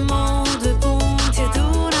 siamo due punti ed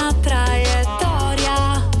una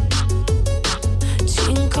traiettoria,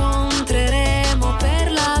 ci incontreremo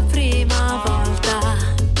per la prima volta,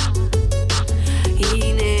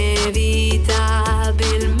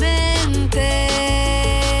 inevitabilmente.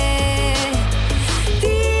 Ti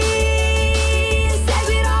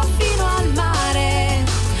seguirò fino al mare,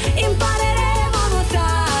 impareremo a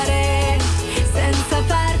nuotare senza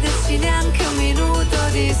perderci neanche un minuto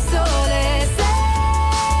di sole. Se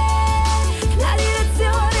la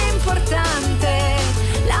direzione è importante,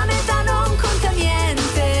 la meta non conta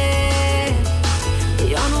niente.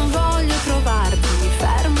 Io non voglio trovarti, mi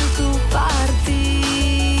fermo e tu parti.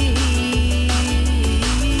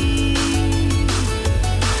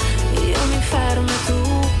 Io mi fermo e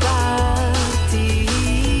tu parti.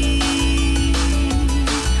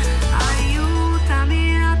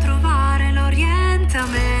 Aiutami a trovare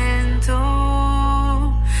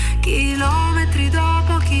l'orientamento, chilometri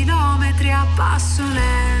dopo chilometri a passo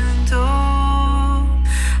lento.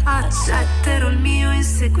 Accetterò il mio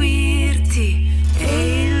inseguirti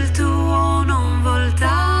e il tuo non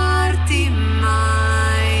voltarti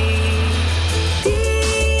mai.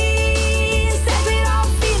 Ti seguirò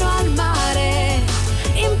fino al mare,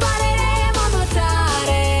 impareremo a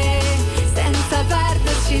nuotare senza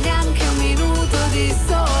perderci neanche un minuto di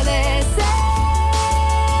sole. Se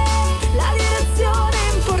la direzione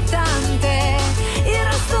è importante, il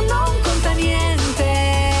resto non conta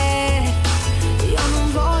niente. Io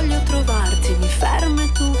non voglio trovarti, mi fermo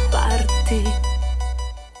e tu parti.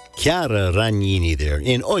 Chiara Ragnini there,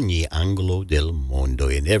 in ogni angolo del mondo,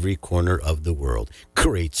 in every corner of the world.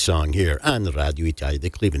 Great song here on Radio Italia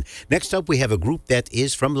de Cleveland. Next up, we have a group that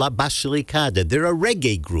is from La Basilicata. They're a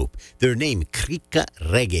reggae group. Their name, Cricca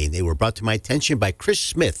Reggae. They were brought to my attention by Chris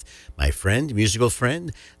Smith, my friend, musical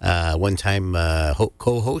friend, one-time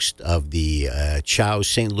co-host of the Ciao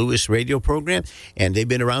St. Louis radio program, and they've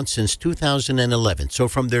been around since 2011. So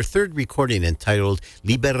from their third recording entitled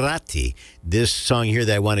Liberati, this song here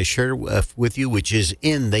that I want to share with you, which is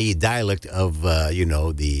in the dialect of,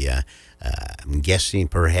 I'm guessing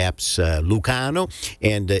perhaps Lucano,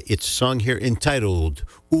 and it's a song here entitled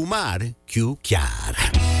O Mar Più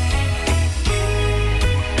Chiaro.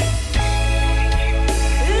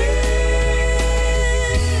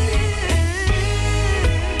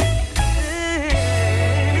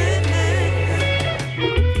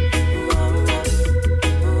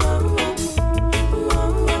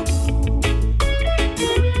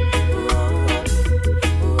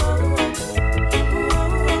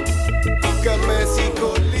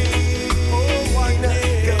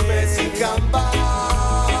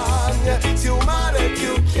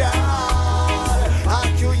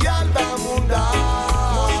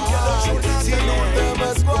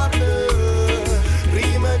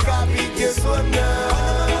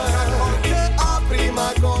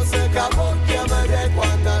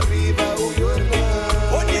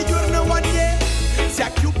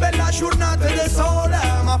 Giornata di sole,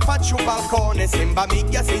 ma faccio un balcone, sembra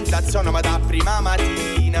miglia sensazione, ma da prima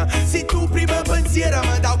mattina. Se tu prima pensiero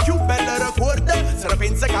mi dà più bella ricordo, se la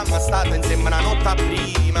pensa che mi stata insieme una notte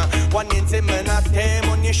prima. Quando insieme a te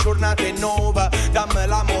ogni giornata è nuova, dammi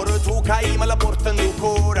l'amore tu che me la porta in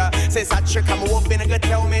tuo cuore. Se sai che mi vuoi bene che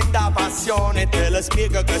ti aumenta la passione, te la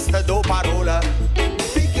spiego queste due parole.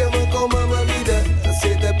 Picchiami come mi vede,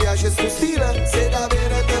 se ti piace sto stile, se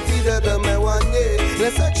davvero ti fida di me guagni.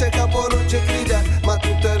 Le sacce capo non ci crede, ma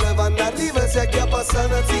tutte le vanno a riva, se chi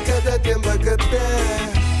passano anziché da tempo che te.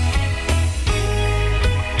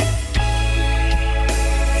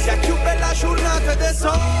 Sia più bella giornata di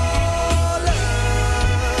sole,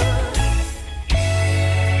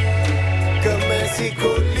 che me si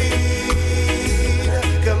collina,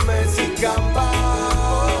 che me si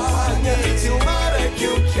campagna, si un mare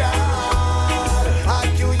più chiaro, a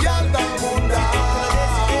più alta mondale.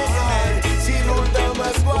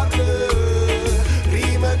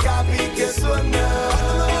 Prima capi che suona,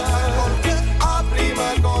 a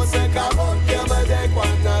prima cosa che voglio vedere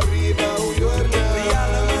quando arriva un giorno.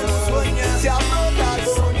 Siamo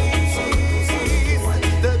protagonisti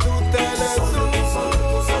di tutte le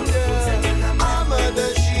soglie, a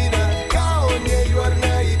medicina che ogni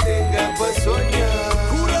giorno ti tenga per sognare.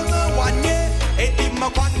 Curami guagne e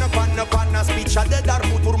dimmi quando spiccia di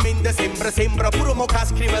darmi turmente, sembra pure mo che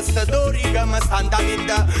scrive sta storia che mi sta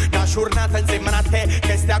andando. Una giornata insieme a te,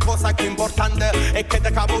 che sta cosa più importante è che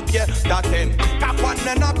te cavoglia da te. Che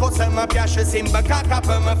quando una cosa mi piace sembra che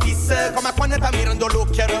capo mi fissa, come quando ti mirando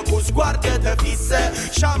l'occhio con sguardo ti fissa.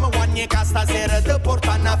 Sciamo guagni che stasera ti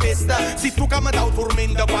porta una festa, se tu che mi dai un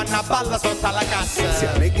turmento quando balla sotto la cassa. Se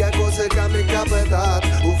amica cosa che mi è capitato,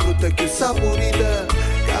 un frutto più saporito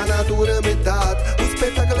che la natura mi ha dato, un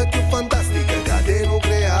spettacolo più fantastico che te l'ho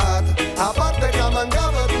creato, a parte che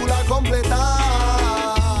mancava tu la completata.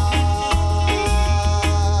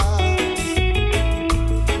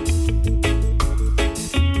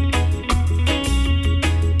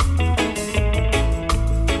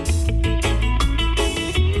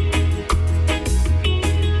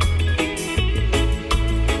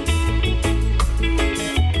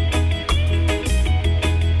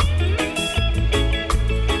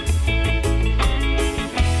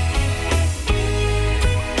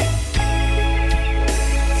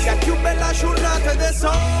 Giornata di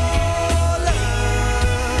sole,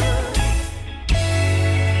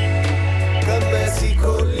 che me si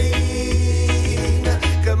collina,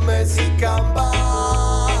 che me si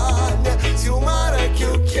campagna, si un mare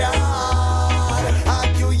più chiaro, a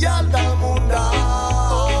più alta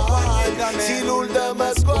mondale, si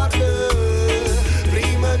l'ultima sguardo,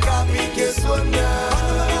 prima capi che suona,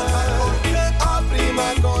 a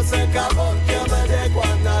prima cosa che voglio vedere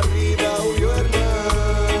quando arriva un giorno.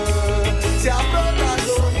 Siamo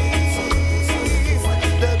protagonisti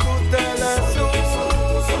di tutte le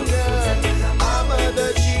soglie, a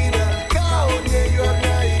medicina che ogni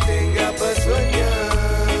giorno ti tenga per sognare.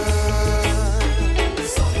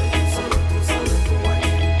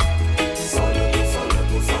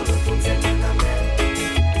 Solo tu insieme a me.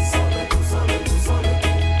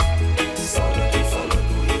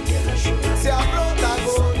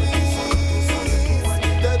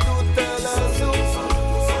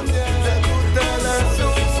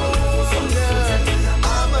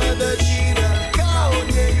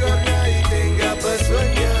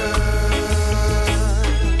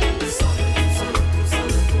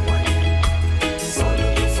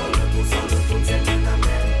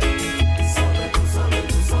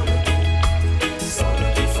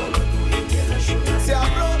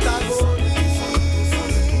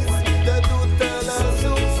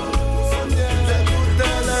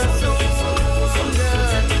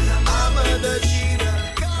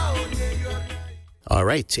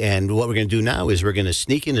 right, and what we're going to do now is we're going to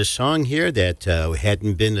sneak in a song here that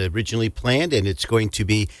hadn't been originally planned, and it's going to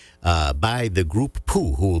be by the group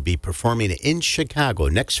Pooh, who will be performing in Chicago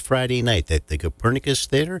next Friday night at the Copernicus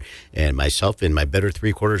Theater, and myself and my better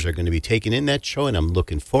three-quarters are going to be taking in that show, and I'm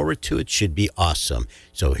looking forward to it. Should be awesome.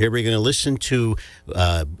 So here we're going to listen to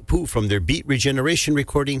Pooh from their Beat Regeneration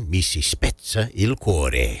recording, Mi si spezza il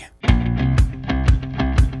cuore.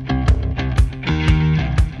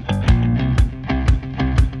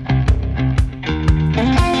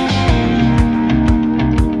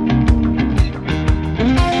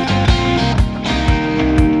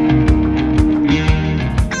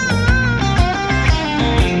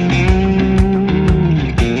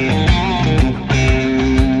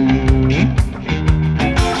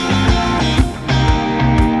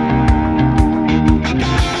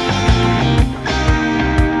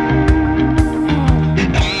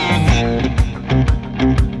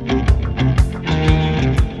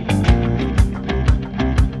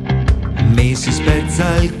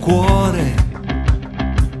 Il cuore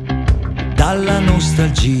dalla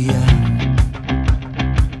nostalgia,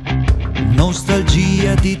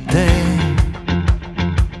 nostalgia di te,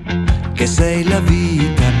 che sei la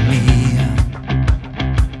vita mia,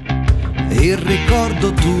 il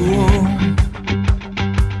ricordo tuo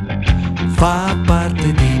fa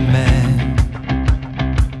parte di me,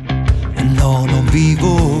 no, non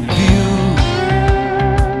vivo più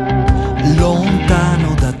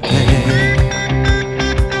lontano da te.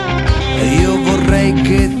 Io vorrei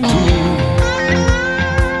che tu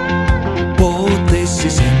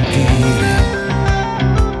potessi sentire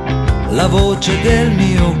la voce del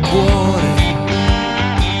mio cuore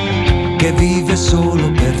che vive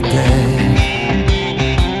solo per te.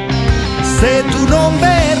 Se tu non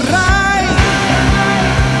verrai,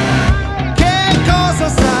 che cosa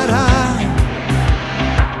sarà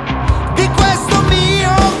di questo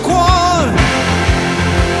mio cuore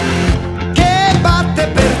che batte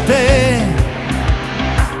per te?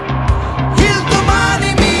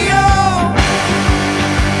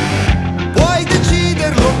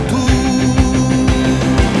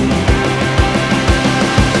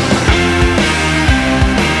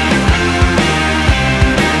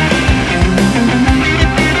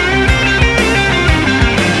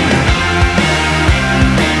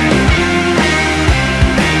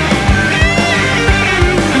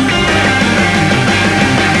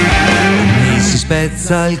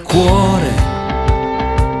 Spezza il cuore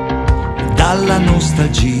dalla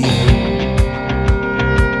nostalgia,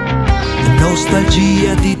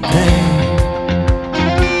 nostalgia di te,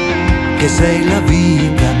 che sei la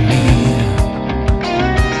vita mia,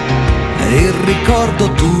 e il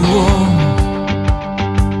ricordo tuo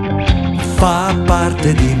fa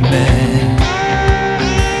parte di me.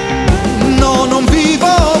 No, non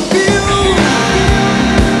vivo più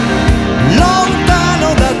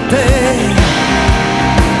lontano da te.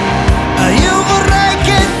 Io vorrei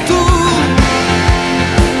che tu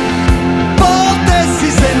potessi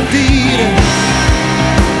sentire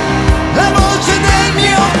la voce del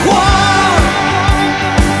mio cuore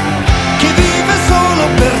che vive solo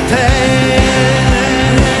per te.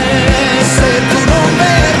 Se tu non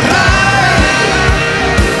verrai,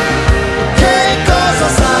 che cosa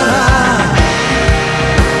sarà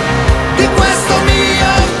di questo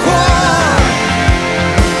mio cuore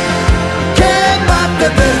che batte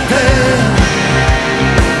per te?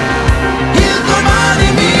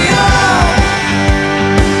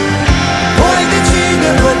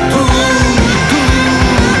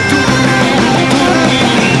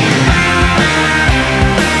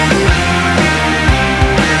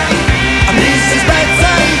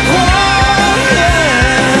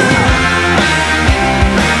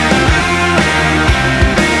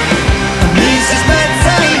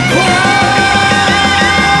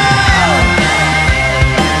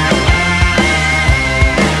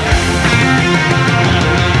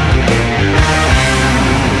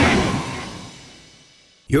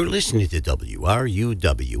 You're listening to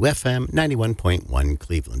WRUW-FM 91.1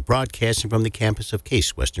 Cleveland, broadcasting from the campus of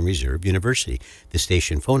Case Western Reserve University. The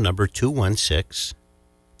station phone number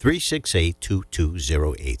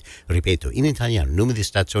 216-368-2208. Ripeto, in italiano, numero di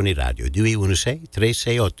stazione radio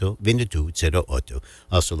 216-368-2208.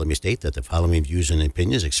 Also, let me state that the following views and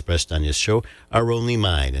opinions expressed on this show are only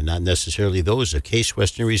mine and not necessarily those of Case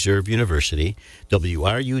Western Reserve University,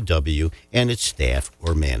 WRUW, and its staff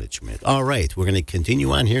or management. All right, we're going to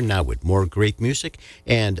continue on here now with more great music.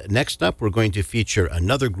 And next up, we're going to feature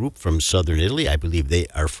another group from southern Italy. I believe they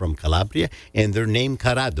are from Calabria, and they're named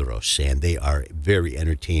Caradros, and they are very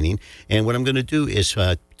entertaining. entertaining. And what I'm going to do is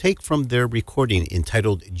take from their recording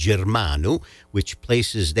entitled Germano, which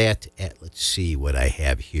places that at, let's see what I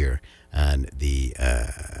have here on the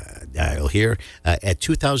dial here, at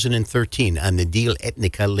 2013 on the Deal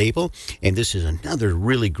Etnica label. And this is another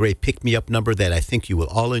really great pick-me-up number that I think you will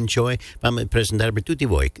all enjoy. Fammi presentare per tutti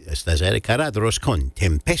voi stasera Caradros con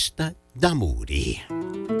Tempesta d'Amori.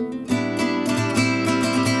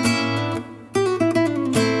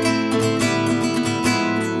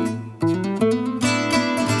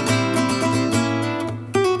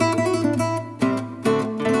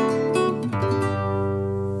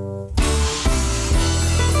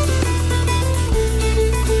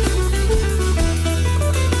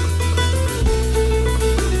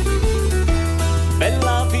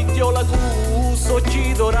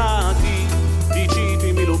 Occhi dorati,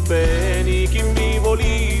 dicitemi lo bene che mi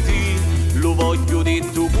voliti, lo voglio di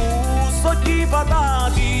tu occhi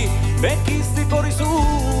patati, perché sti cori su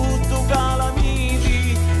tu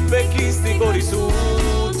calamiti, perché sti cori su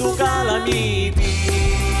tu calamiti.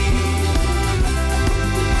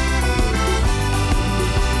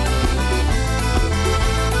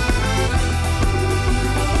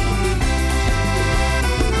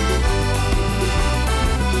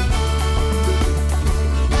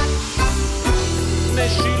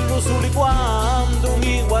 Scillo soli quando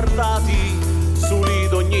mi guardati, soli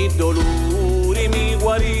d'ogni dolore mi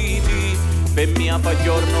guariti, per mia fa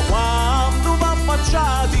giorno quando va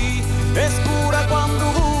affacciati, è scura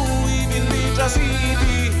quando voi vi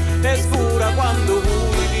indigiasiti, è scura quando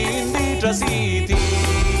voi vi indigiasiti.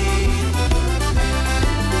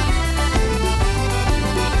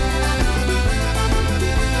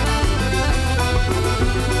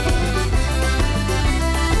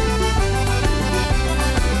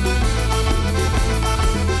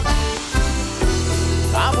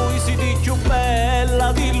 Più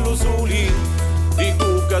bella dillo soli, di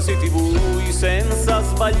cucca siete voi senza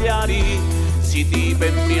sbagliare, siete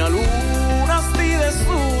per mia luna stile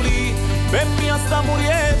soli, per mia sta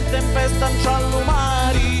muriente tempesta in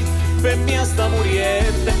ciallumari, per mia sta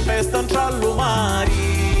muriente tempesta in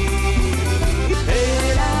ciallumari.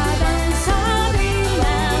 E la danza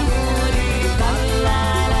dell'amore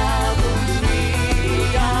ballala con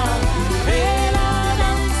via, e la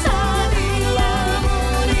danza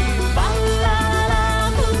dell'amore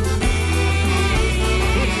ballala con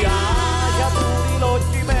via, che apri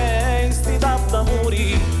l'occhi mesti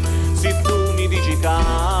d'amore, se tu mi dici che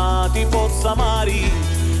ti posso amare,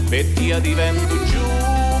 per te divento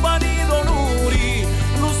giovane d'onori,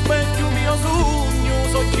 lo specchio mio sogno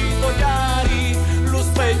soccito chiari, lo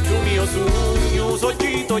specchio mio sogno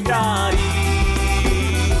soccito chiari.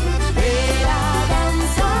 E la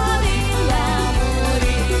danza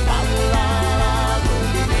dell'amore ballala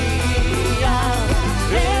con via,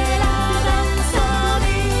 e la danza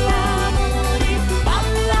dell'amore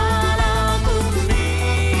ballala con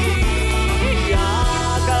via,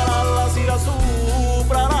 calalla si la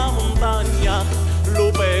sopra la montagna,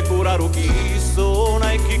 lo pecora chi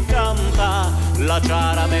suona e chi canta, la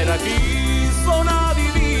ciara mera chi suona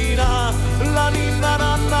divina, la ninna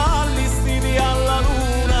nanna all'istiti alla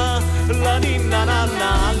luna, la ninna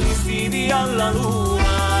nanna all'istiti alla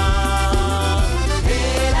luna.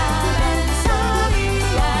 E la danza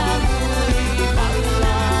dell'amore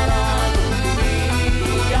ballala con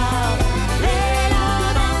via, e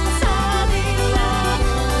la danza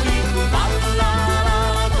dell'amore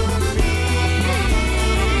ballala con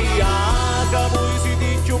via, che voi siete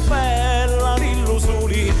più bella dillo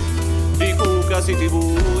soli, di cucca siete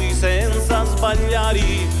voi senza sbagliare,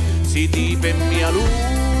 siete per mia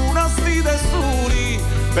luna stite soli,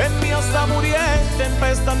 per mia sta muriente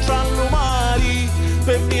tempesta in ciallumari,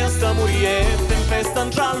 per mia sta muriente tempesta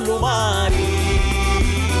in ciallumari.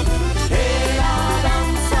 E la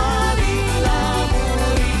danza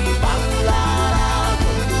dell'amore ballala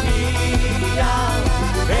con via,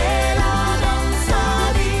 e la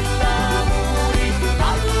danza dell'amore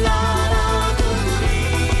ballala con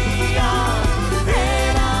via,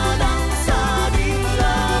 e la danza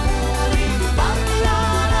dell'amore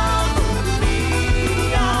ballala con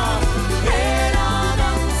via, e la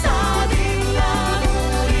danza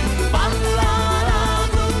dell'amore ballala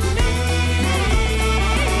con via.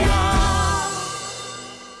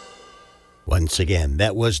 Once again,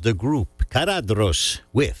 that was the group Caradros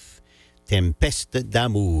with Tempesta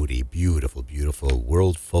d'Amori. Beautiful, beautiful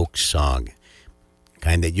world folk song.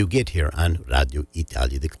 kind that you get here on Radio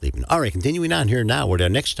Italia di Cleveland. All right, continuing on here now with our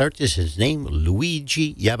next artist, his name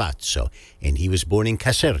Luigi Iavazzo, and he was born in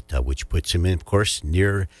Caserta, which puts him, of course,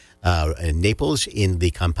 near Naples in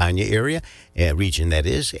the Campania area, region that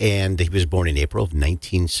is, and he was born in April of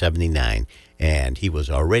 1979. And he was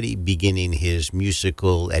already beginning his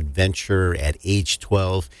musical adventure at age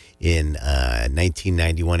 12 in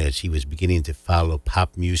 1991 as he was beginning to follow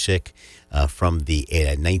pop music from the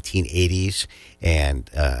 1980s. And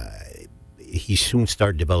he soon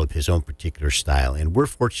started to develop his own particular style. And we're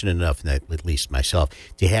fortunate enough, at least myself,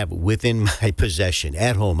 to have within my possession,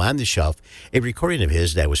 at home, on the shelf, a recording of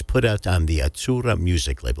his that was put out on the Azzurra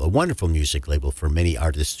music label, a wonderful music label for many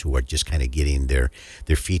artists who are just kind of getting their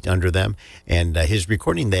feet under them. And his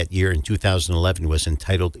recording that year in 2011 was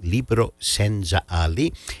entitled Libero Senza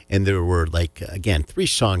Ali. And there were, again, 3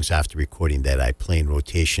 songs after recording that I play in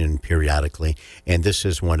rotation periodically. And this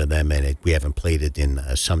is one of them, and we haven't played it in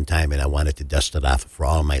some time, and I wanted to dust it off for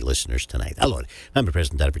all my listeners tonight. Allora, fammi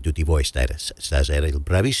presentare per tutti voi stasera il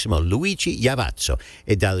bravissimo Luigi Iavazzo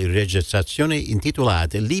e dalla registrazione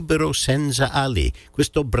intitolata Libero Senza Ali.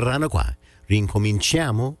 Questo brano qua,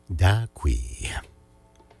 rincominciamo da qui.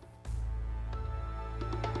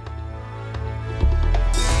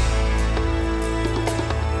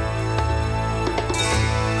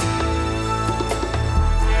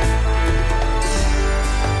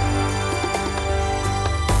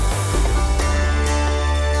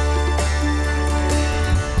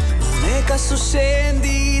 Su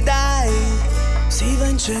scendi dai, si va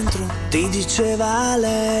in centro, ti diceva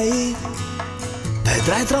lei.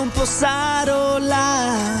 Vedrai tra un po' sarò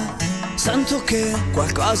là, sento che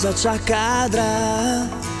qualcosa ci accadrà.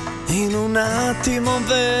 In un attimo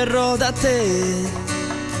verrò da te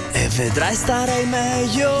e vedrai starei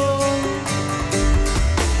meglio.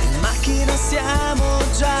 In macchina siamo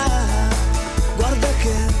già, guarda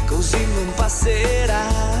che così non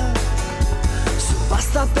passerà.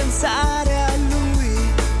 Basta pensare a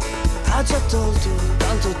lui, ha già tolto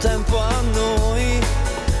tanto tempo a noi.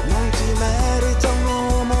 Non ti merita un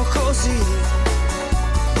uomo così,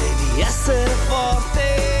 devi essere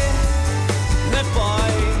forte. E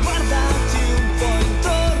poi guardati un po'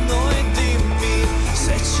 intorno e dimmi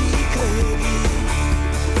se ci credi.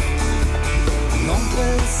 Non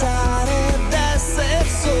pensare d'essere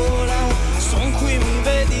sola, son qui mi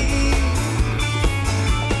vedi.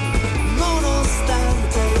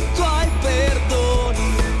 Nonostante i tuoi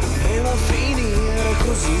perdoni, doveva finire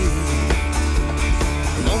così.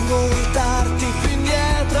 Non voltarti più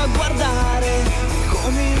indietro a guardare,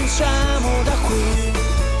 cominciamo da qui.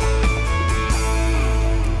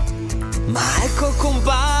 Ma ecco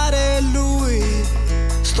compare lui,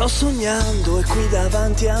 sto sognando è qui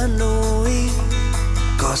davanti a noi.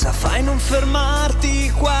 Cosa fai, non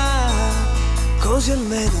fermarti qua, così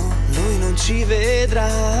almeno lui non ci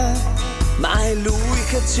vedrà. Ma è lui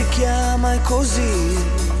che ci chiama e così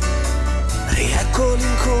riecco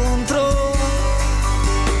l'incontro.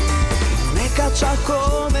 Ne caccia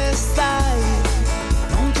come stai,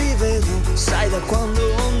 non ti vedo, sai da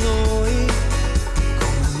quando noi.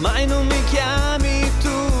 Come mai non mi chiami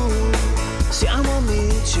tu? Siamo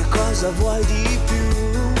amici e cosa vuoi di più?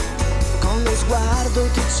 Con lo sguardo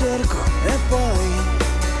ti cerco e poi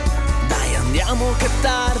dai andiamo che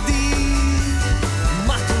tardi.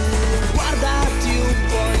 Guardati un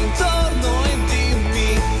po' intorno e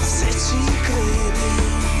dimmi se ci credi.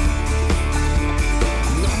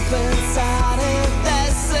 Non pensare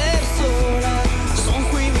d'essere sola, son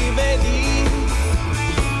qui mi vedi.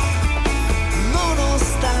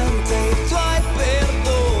 Nonostante i tuoi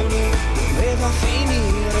perdoni, doveva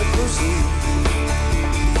finire così.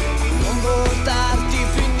 Non voltarti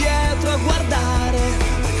più indietro a guardare,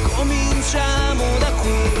 cominciamo da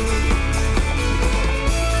qui.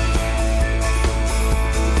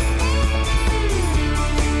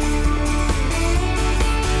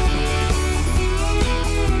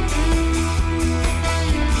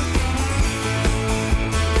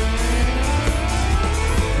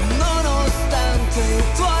 I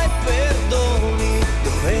tuoi perdoni,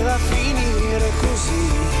 doveva finire così.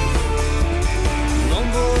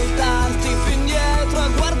 Non voltarti più indietro a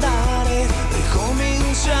guardare,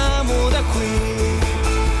 ricominciamo da qui.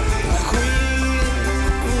 Da qui,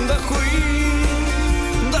 da qui,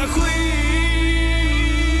 da qui.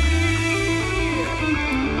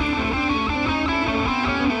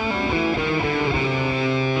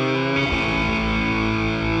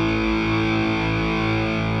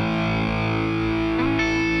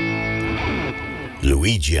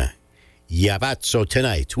 Luigi Iavazzo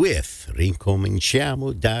tonight with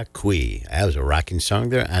Rincominciamo da qui. That was a rocking song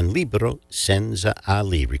there on Libero Senza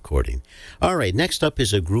Ali recording. All right, next up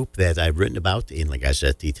is a group that I've written about in La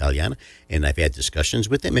Gazzetta Italiana, and I've had discussions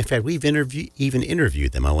with them. In fact, we've even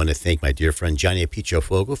interviewed them. I want to thank my dear friend Gianni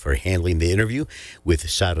Picciafogo for handling the interview with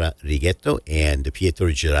Sara Righetto and Pietro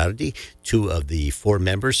Girardi, two of the four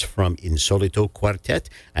members from Insolito Quartet.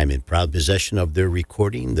 I'm in proud possession of their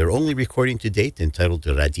recording, their only recording to date, entitled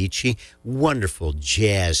Radici. Wonderful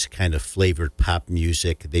jazz kind of flavored pop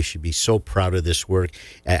music. They should be so proud of this work.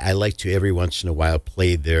 I like to every once in a while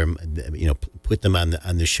play them, put them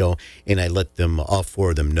on the show, and I let them, all four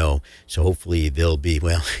of them, know. So hopefully they'll be,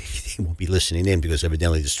 well, they won't be listening in because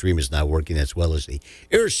evidently the stream is not working as well as the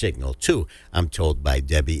air signal, too, I'm told by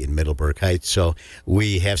Debbie in Middleburg Heights. So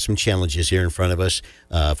we have some challenges here in front of us.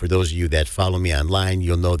 For those of you that follow me online,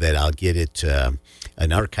 you'll know that I'll get it,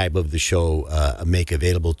 an archive of the show make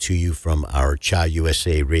available to you from our Cha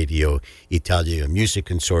USA Radio Italia Music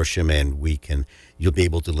Consortium, and you'll be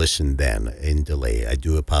able to listen then in delay. I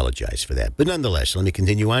do apologize for that. But nonetheless, let me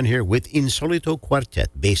continue on here with Insolito Quartet,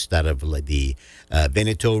 based out of the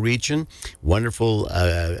Veneto region. Wonderful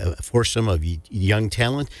foursome of young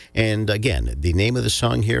talent. And again, the name of the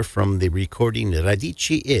song here from the recording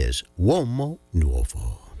Radici is Uomo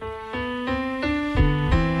Nuovo.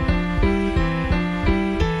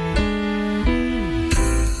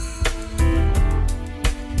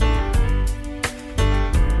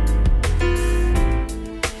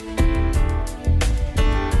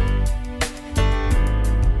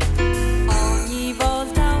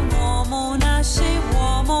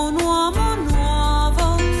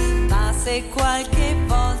 Qualche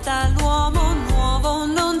volta l'uomo nuovo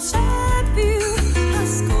non c'è più.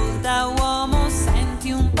 Ascolta uomo,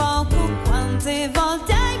 senti un poco quante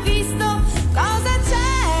volte hai visto cosa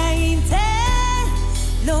c'è in te.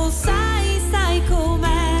 Lo sai, sai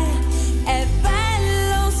com'è, è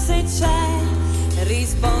bello se c'è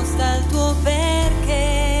risposta al tuo perché.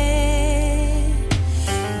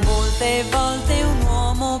 Molte volte un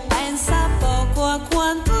uomo pensa poco a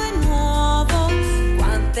quanto è nuovo.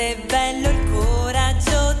 È bello il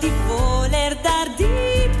coraggio di voler dar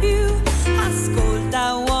di più.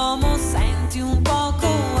 Ascolta uomo, senti un poco,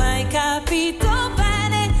 hai capito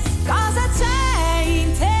bene cosa c'è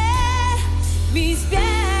in te. Mi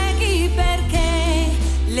spieghi perché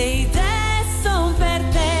le idee son per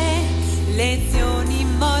te lezioni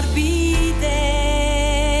morbide.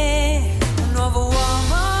 Un nuovo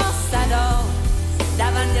uomo sarò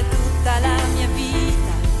davanti a tutta la mia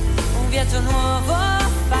vita, un viaggio nuovo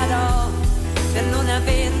farò per non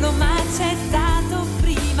averlo mai accettato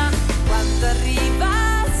prima. Quando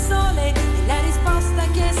arriva il sole la risposta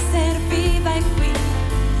che serviva è qui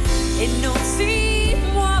e non si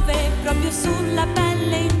muove proprio sulla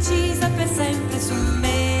pelle incisa per sempre su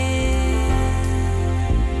me.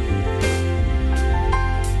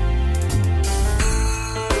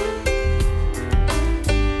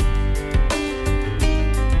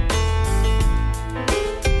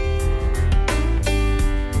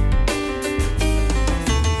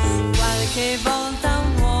 Qualche volta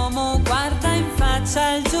un uomo guarda in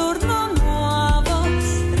faccia il giorno nuovo,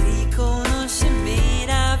 riconosce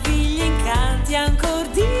meraviglie, incanti ancor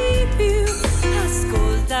di più.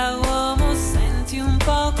 Ascolta uomo, senti un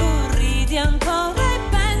poco, ridi ancora e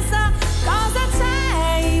pensa cosa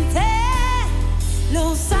c'è in te.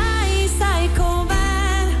 Lo sai, sai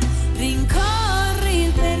com'è, rincorri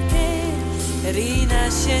il perché,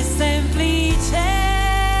 rinasce semplice.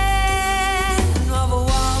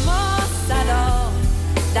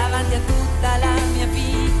 Davanti a tutta la mia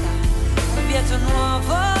vita, un viaggio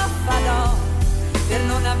nuovo farò per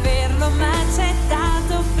non averlo mai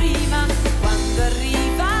accettato prima. Quando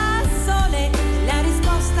arriva il sole la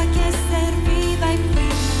risposta che serviva è qui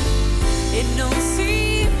e non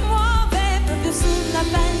si muove proprio sulla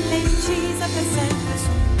pelle incisa per sempre su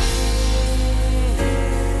me.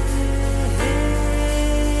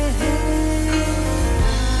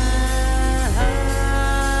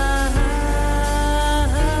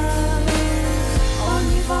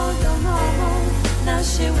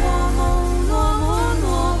 Nasce uomo, un uomo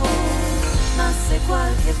nuovo, ma se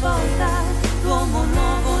qualche volta l'uomo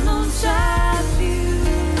nuovo non c'è più.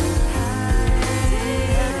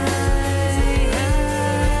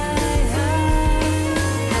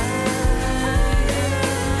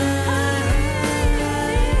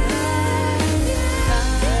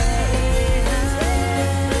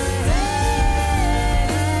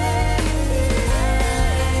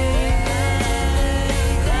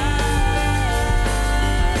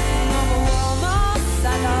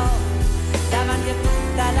 Davanti a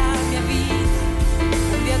tutta la mia vita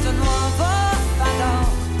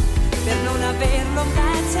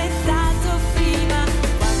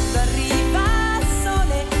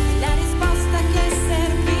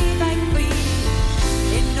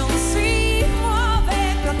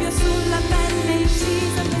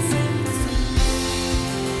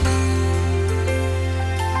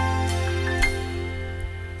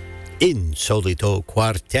Insolito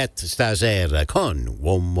Quartet stasera con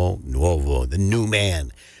Uomo Nuovo, the new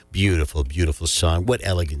man. Beautiful, beautiful song. What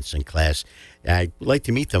elegance and class. I'd like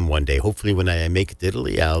to meet them one day. Hopefully when I make it to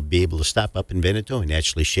Italy, I'll be able to stop up in Veneto and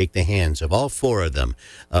actually shake the hands of all four of them,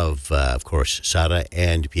 of course, Sara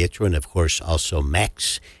and Pietro, and, of course, also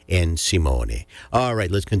Max and Simone. All right,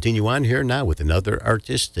 let's continue on here now with another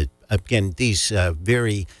artist. Again, these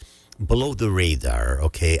very below the radar,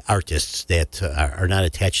 okay, artists that are not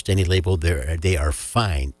attached to any label. They are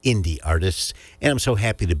fine indie artists, and I'm so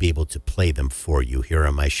happy to be able to play them for you here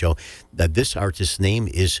on my show. This artist's name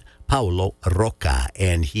is Paolo Rocca,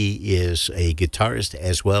 and he is a guitarist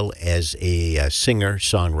as well as a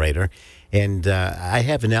singer-songwriter. And I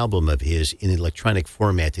have an album of his in electronic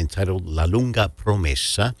format entitled La Lunga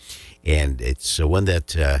Promessa, and it's one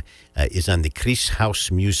that is on the Chris House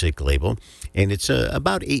Music label. And it's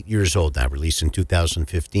about 8 years old now, released in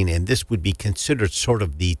 2015. And this would be considered sort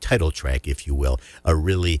of the title track, if you will, a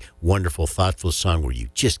really wonderful, thoughtful song where you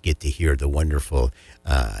just get to hear the wonderful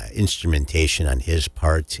instrumentation on his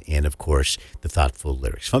part and, of course, the thoughtful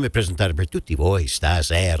lyrics. Fammi presentare per tutti voi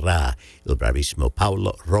stasera il bravissimo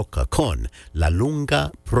Paolo Rocca con La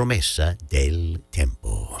Lunga Promessa del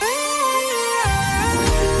Tempo.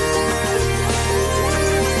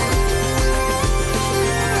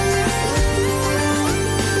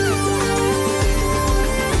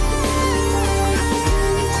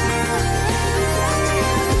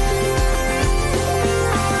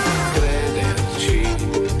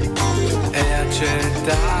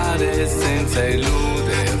 Accettare senza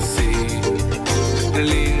illudersi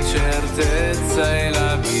l'incertezza e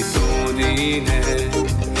l'abitudine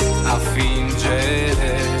a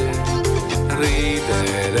fingere,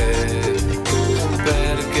 ridere,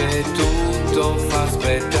 perché tutto fa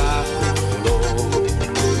spettacolo,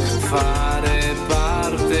 fare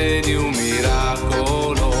parte di un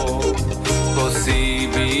miracolo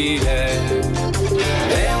possibile.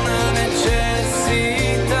 È una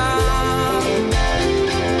necessità.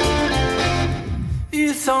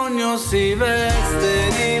 Il sogno si veste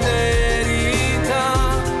di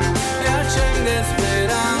verità e accende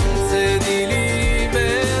speranze di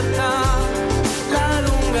libertà, la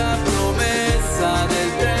lunga promessa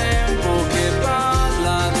del tempo che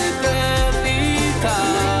parla d'eternità.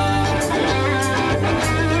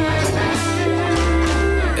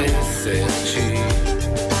 Esserci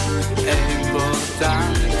è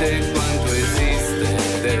importante quanto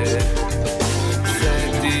esistere,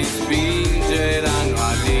 se ti spingeranno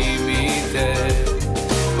al limite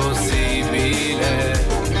possibile,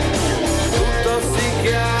 tutto si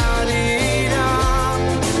chiarirà,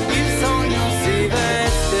 il sogno si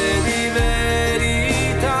veste di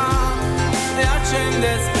verità e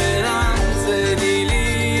accende speranze di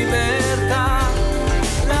libertà,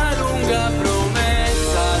 la lunga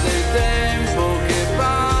promessa del tempo che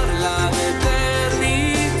parla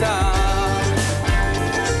d'eternità.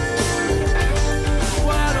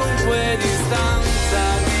 Qualunque distanza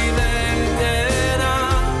diventerà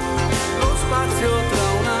lo spazio tra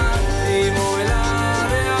un attimo e la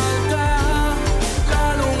realtà,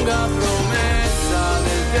 la lunga promessa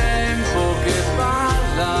del tempo che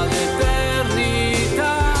parla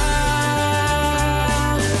d'eternità.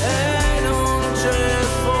 E non c'è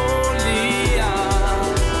follia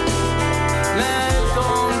nel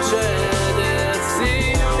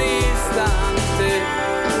concedersi un istante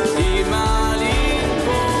di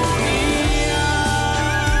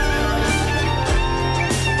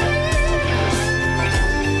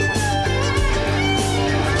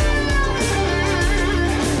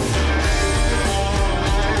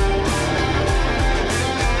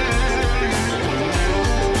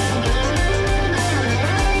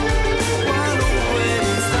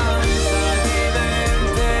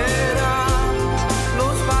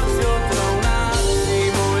lo spazio tra un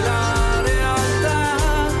attimo e la realtà,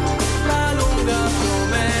 la lunga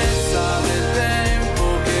promessa del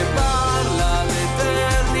tempo che parla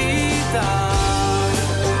d'eternità,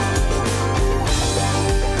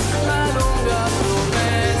 la lunga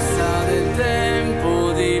promessa del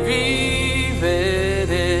tempo di vivere.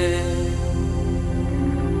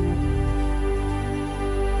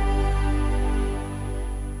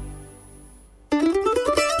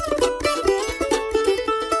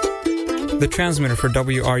 The transmitter for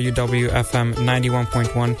WRUW-FM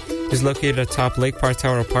 91.1 is located atop Lake Park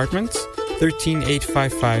Tower Apartments,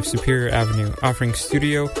 13855 Superior Avenue, offering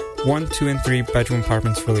studio, 1, 2, and 3 bedroom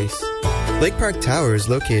apartments for lease. Lake Park Tower is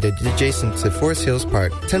located adjacent to Forest Hills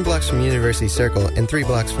Park, 10 blocks from University Circle and 3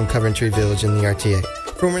 blocks from Coventry Village in the RTA.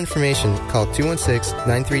 For more information, call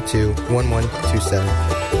 216-932-1127.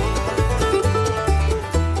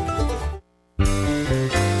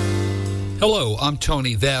 Hello, I'm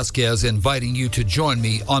Tony Vasquez, inviting you to join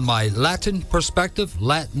me on my Latin Perspective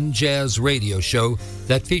Latin Jazz radio show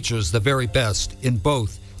that features the very best in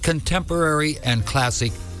both contemporary and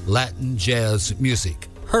classic Latin jazz music.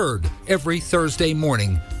 Heard every Thursday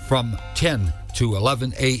morning from 10 to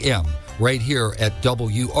 11 a.m. right here at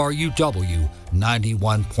WRUW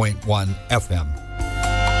 91.1 FM.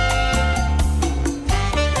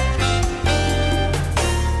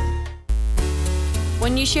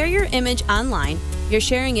 When you share your image online, you're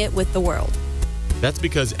sharing it with the world. That's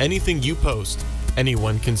because anything you post,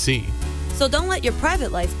 anyone can see. So don't let your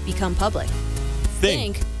private life become public.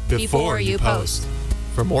 Think before you post.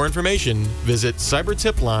 For more information, visit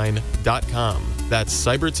cybertipline.com. That's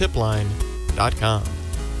cybertipline.com.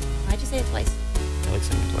 Why'd you say it twice? I like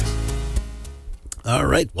saying it twice. All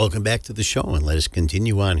right, welcome back to the show, and let us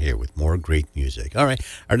continue on here with more great music. All right,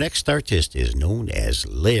 our next artist is known as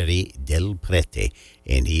Larry Del Prete,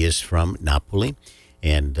 and he is from Napoli.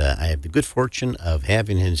 And I have the good fortune of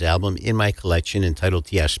having his album in my collection entitled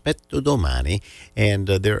Ti Aspetto Domani. And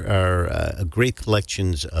there are great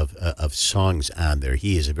collections of songs on there.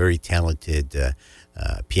 He is a very talented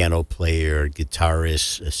piano player,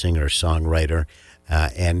 guitarist, singer, songwriter.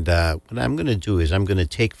 And what I'm going to do is I'm going to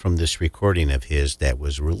take from this recording of his that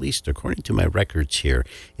was released, according to my records here,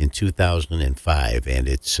 in 2005. And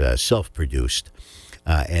it's self-produced.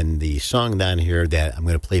 And the song down here that I'm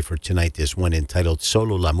going to play for tonight is one entitled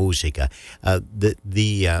Solo la Musica. The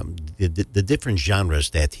different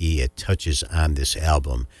genres that he touches on this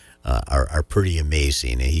album are pretty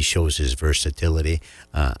amazing, and he shows his versatility.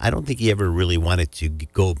 I don't think he ever really wanted to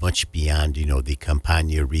go much beyond, the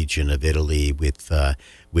Campania region of Italy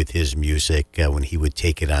with his music when he would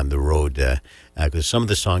take it on the road, because some of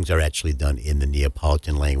the songs are actually done in the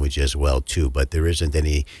Neapolitan language as well, too, but there isn't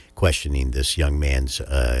any questioning this young man's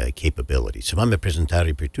capabilities. So fammi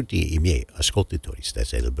presentare per tutti I miei ascoltatori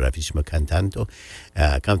stasera il bravissimo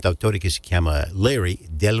cantautore che si chiama Larry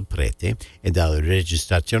Del Prete, e dalla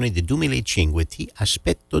registrazione del 2005 Ti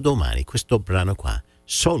aspetto domani, questo brano qua,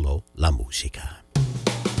 Solo la musica.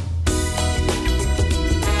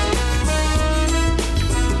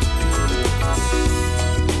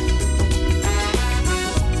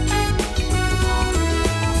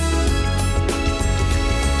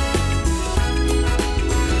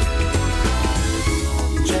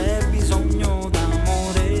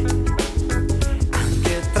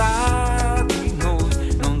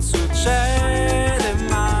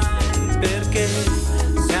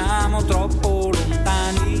 Troppo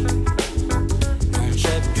lontani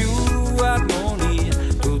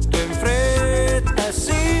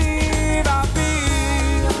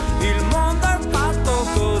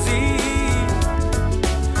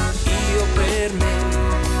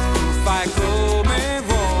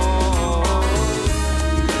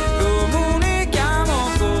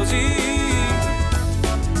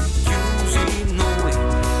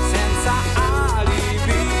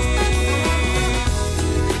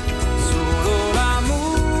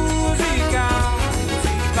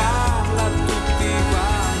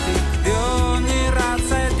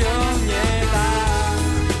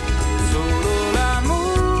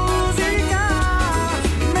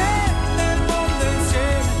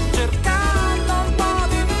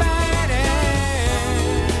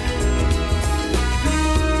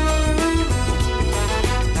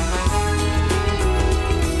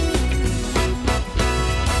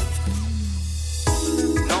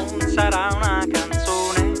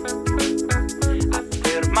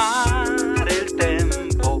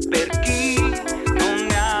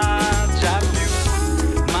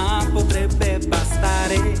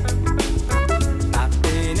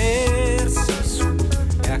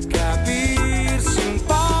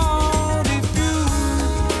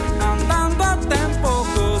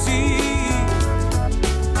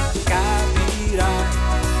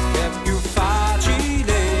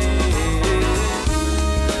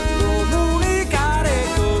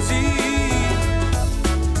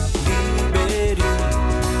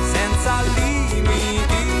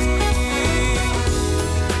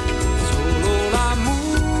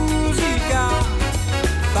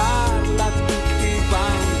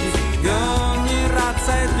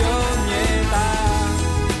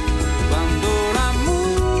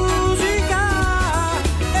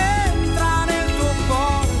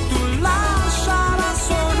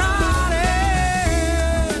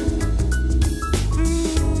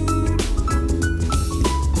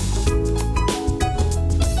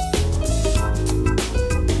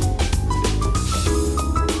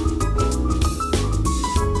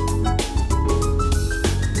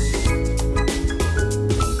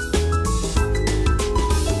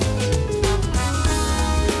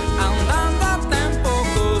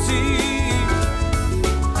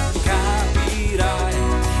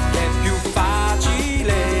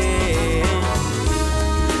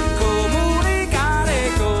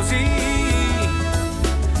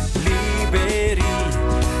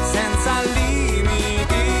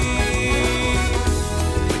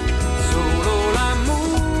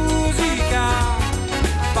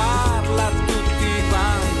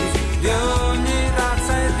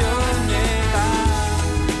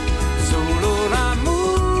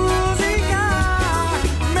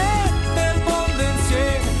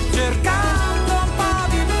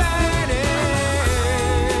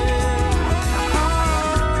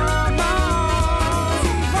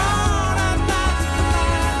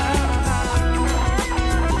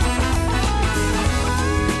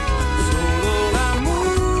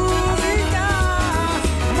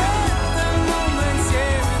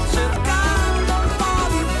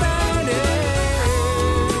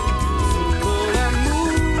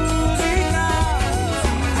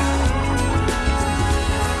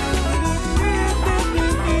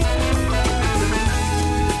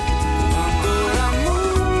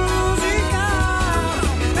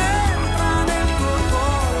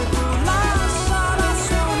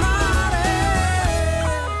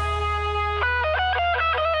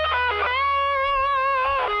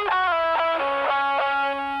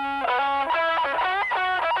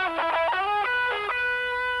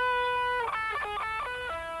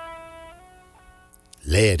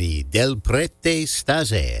Lady Del Prete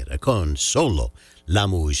stasera con solo la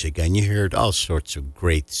musica. And you heard all sorts of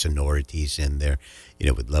great sonorities in there,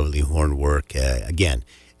 with lovely horn work. Again,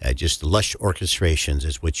 just lush orchestrations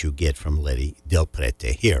is what you get from Lady Del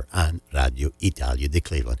Prete here on Radio Italia di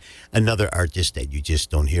Cleveland. Another artist that you just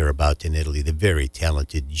don't hear about in Italy, the very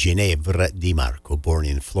talented Ginevra Di Marco, born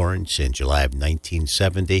in Florence in July of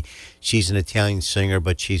 1970. She's an Italian singer,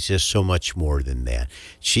 but she's just so much more than that.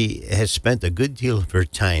 She has spent a good deal of her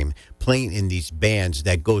time playing in these bands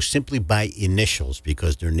that go simply by initials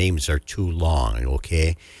because their names are too long,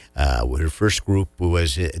 okay? Her first group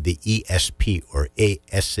was the ESP or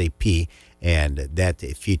ASAP, and that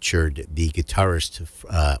featured the guitarist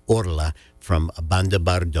Orla from Banda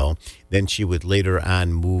Bardot. Then she would later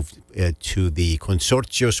on move to the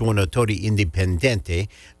Consorzio Suonatori Indipendente,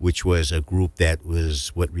 which was a group that was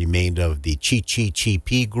what remained of the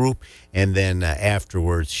CCCP group. And then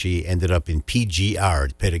afterwards, she ended up in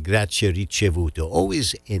PGR, Per Grazia Ricevuto,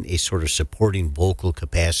 always in a sort of supporting vocal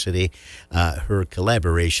capacity. Her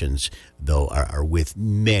collaborations, though, are with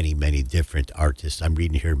many, many different artists. I'm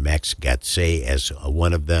reading here Max Gazzè as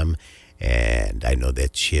one of them. And I know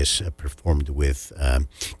that she has performed with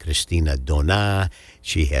Christina Donà.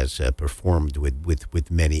 She has performed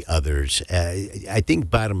with many others. I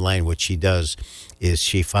think bottom line, what she does is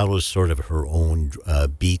she follows sort of her own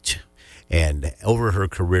beat. And over her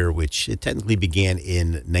career, which technically began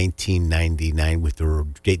in 1999 with her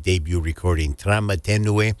debut recording Trama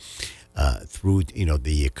Tenue, through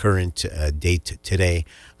the current date today,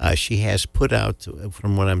 she has put out,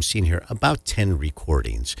 from what I'm seeing here, about 10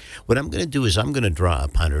 recordings. What I'm going to do is I'm going to draw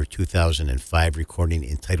upon her 2005 recording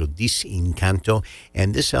entitled Disincanto,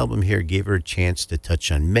 and this album here gave her a chance to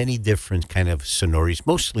touch on many different kind of sonorities,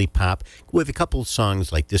 mostly pop, with a couple of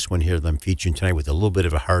songs like this one here that I'm featuring tonight with a little bit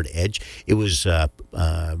of a hard edge. It was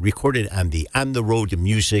recorded on the On the Road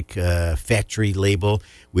Music Factory label,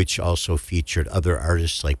 which also featured other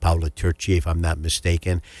artists like Paola Turci, if I'm not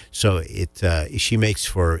mistaken. So she makes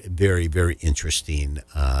for very, very interesting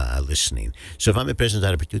listening. So fammi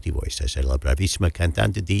presentare per tutti voi stasera la bravissima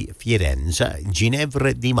cantante di Firenze,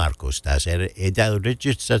 Ginevra Di Marco, stasera, e dalla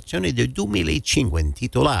registrazione del 2005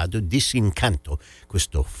 intitolato Disincanto,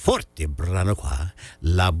 questo forte brano qua,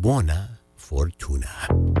 La Buona Fortuna.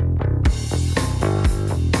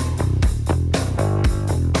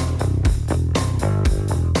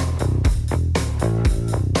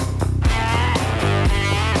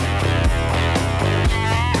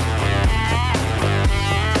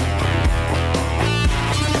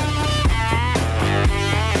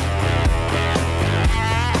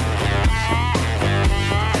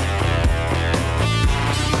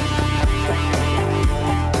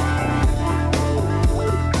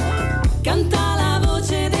 Canta la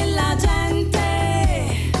voce della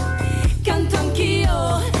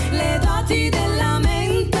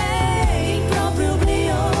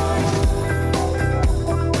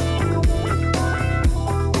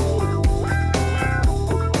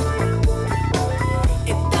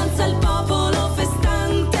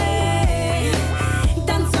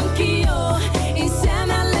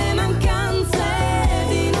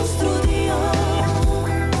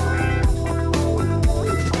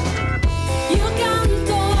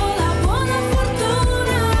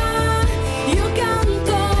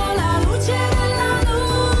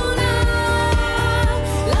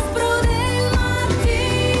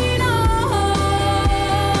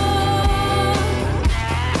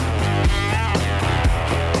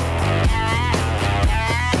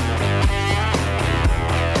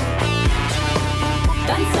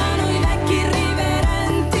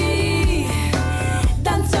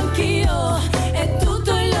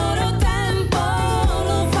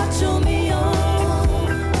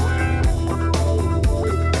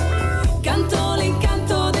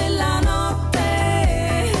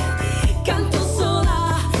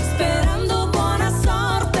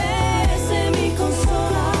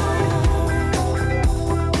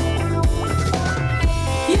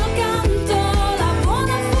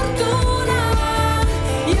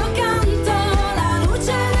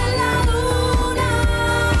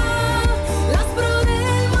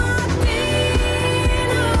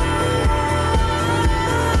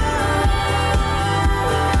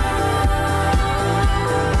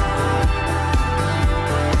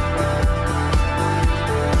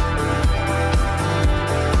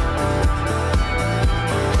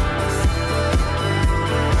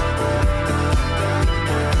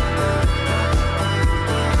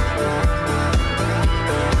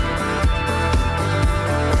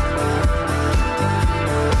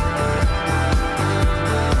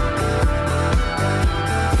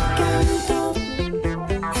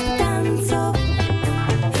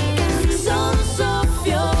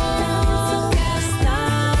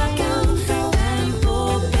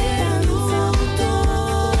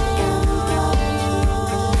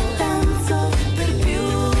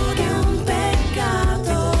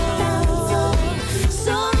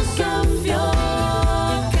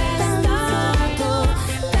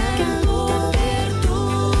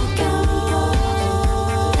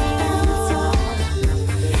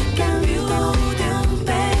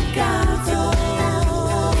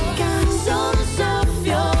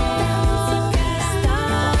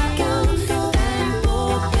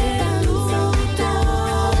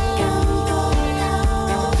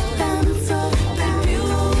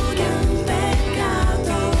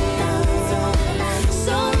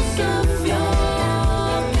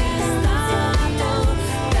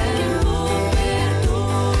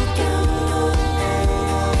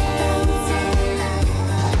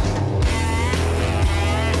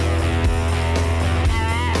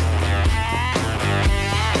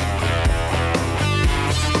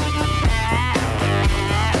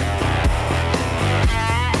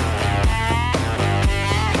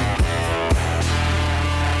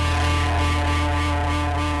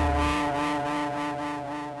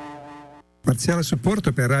Parziale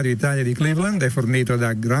supporto per Radio Italia di Cleveland è fornito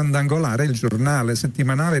da Grandangolare, il giornale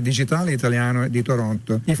settimanale digitale italiano di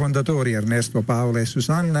Toronto. I fondatori Ernesto Paola e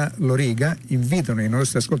Susanna Loriga invitano i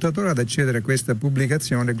nostri ascoltatori ad accedere a questa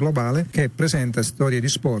pubblicazione globale che presenta storie di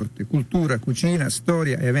sport, cultura, cucina,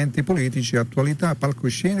 storia, eventi politici, attualità,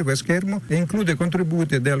 palcoscenico e schermo e include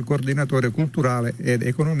contributi del coordinatore culturale ed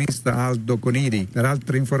economista Aldo Conidi. Per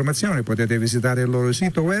altre informazioni potete visitare il loro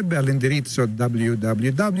sito web all'indirizzo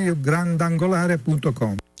www.grandangolare.com.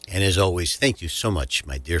 And as always, thank you so much,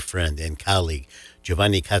 my dear friend and colleague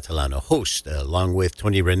Giovanni Catalano, host along with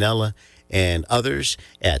Tony Ranella and others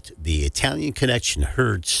at the Italian Connection,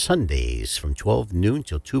 heard Sundays from 12 noon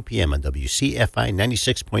till 2 p.m. on WCFI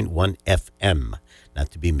 96.1 FM. Not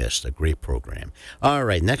to be missed, a great program. All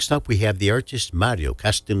right, next up we have the artist Mario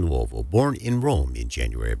Castelnuovo, born in Rome in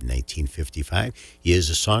January of 1955. He is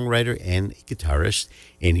a songwriter and a guitarist,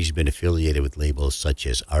 and he's been affiliated with labels such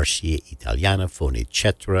as Arcia Italiana,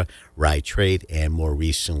 Fonicetra, Rai Trade, and more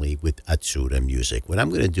recently with Azzurra Music. What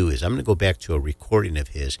I'm going to do is I'm going to go back to a recording of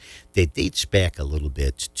his that dates back a little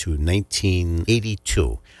bit to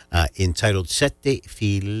 1982, entitled Sette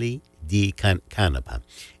Figli di Canapa.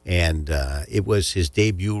 And it was his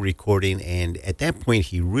debut recording, and at that point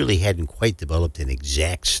he really hadn't quite developed an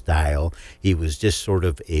exact style. He was just sort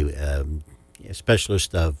of a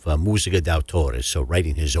specialist of musica d'autore, so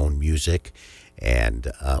writing his own music.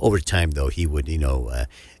 And over time, though, he would,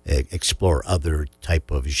 explore other type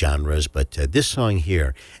of genres. But this song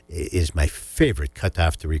here is my favorite cut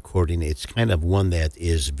off the recording. It's kind of one that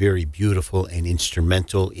is very beautiful and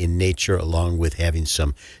instrumental in nature, along with having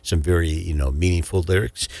some very, meaningful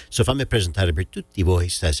lyrics. So fammi presentare per tutti voi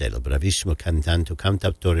stasera il bravissimo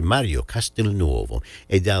cantautore Mario Castelnuovo,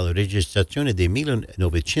 e dalla registrazione del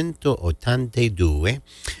 1982,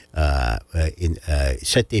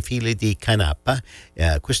 Sette Figli di Canapa,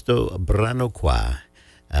 questo brano qua,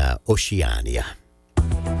 Oceania.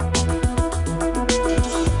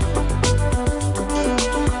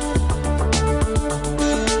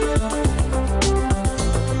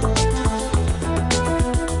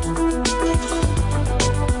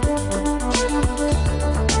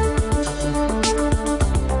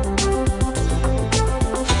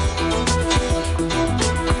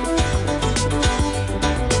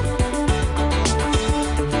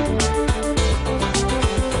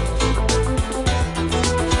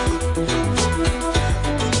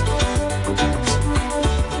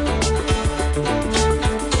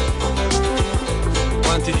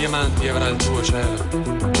 Avrà il tuo cielo,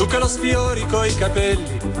 tu che lo sfiori coi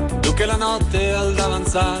capelli, tu che la notte al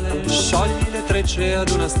davanzale sciogli le trecce ad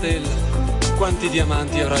una stella. Quanti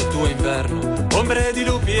diamanti avrà il tuo inverno, ombre di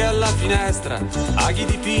lupi alla finestra, aghi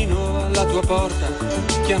di pino alla tua porta.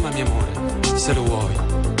 Chiamami amore, se lo vuoi.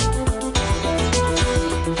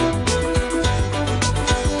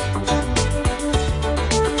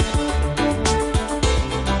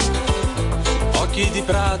 Occhi di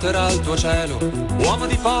prato era il tuo cielo, uomo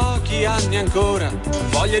di pochi anni ancora,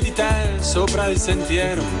 foglie di tè sopra il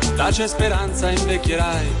sentiero, tace speranza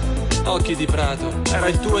invecchierai. Occhi di prato era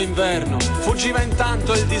il tuo inverno, fuggiva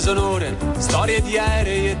intanto il disonore, storie di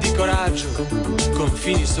aerei e di coraggio,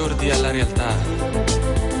 confini sordi alla realtà.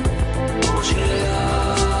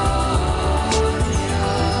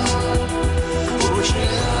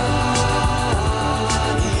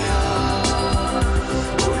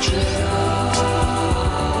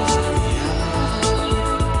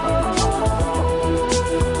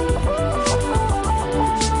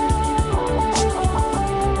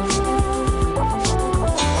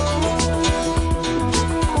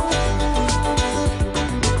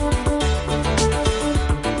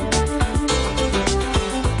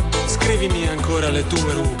 Le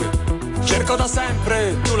tue rughe, cerco da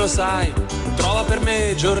sempre, tu lo sai, trova per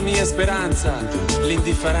me giorni e speranza,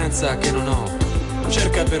 l'indifferenza che non ho,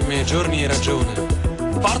 cerca per me giorni e ragione,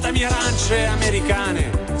 portami arance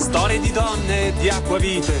americane, storie di donne e di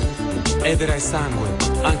acquavite, ed darai sangue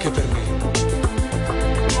anche per me.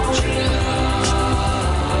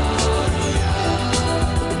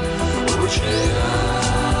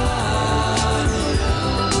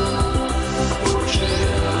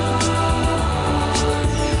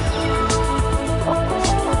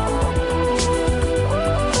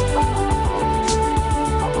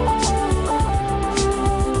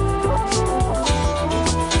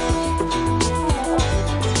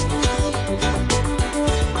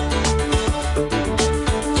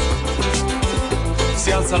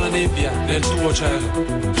 La nebbia nel tuo cielo,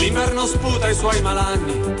 l'inverno sputa i suoi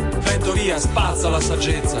malanni, vento via, spazza la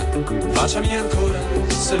saggezza, baciami ancora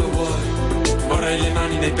se lo vuoi, vorrei le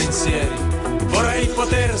mani nei pensieri, Vorrei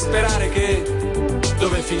poter sperare che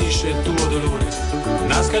dove finisce il tuo dolore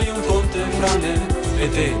nasca lì un ponte fra me e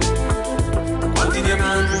te. Quanti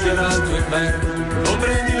diamanti era il tuo inverno,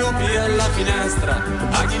 ombre di lupi alla finestra,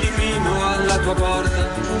 aghi di vino alla tua porta,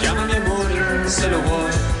 chiamami amore se lo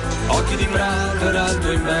vuoi. Occhi di prato era il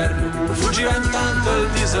tuo inverno, fuggiva intanto il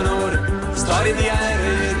disonore, storie di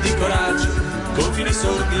aerei e di coraggio, confini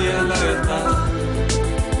sordi alla realtà.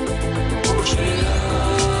 Oceania,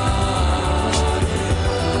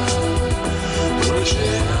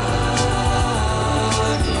 oceania,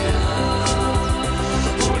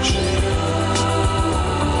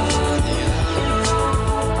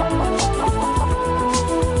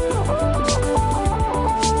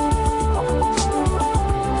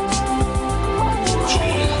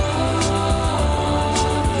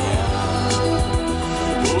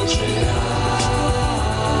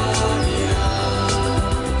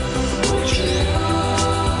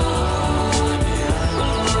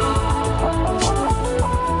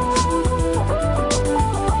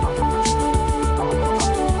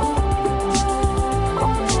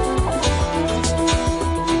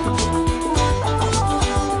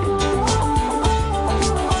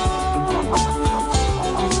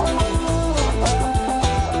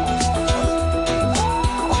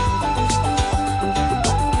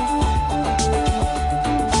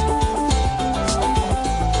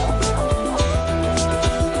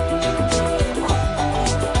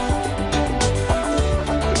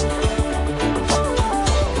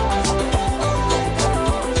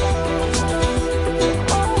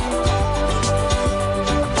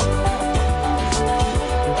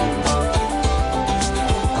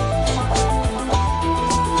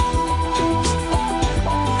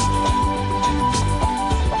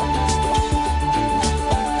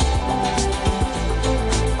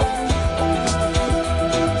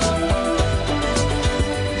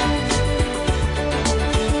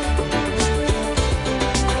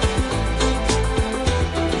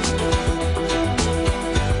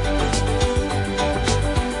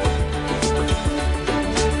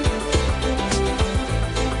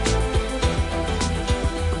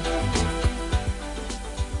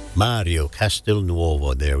 Mario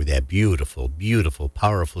Castelnuovo there with that beautiful, beautiful,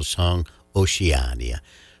 powerful song, Oceania,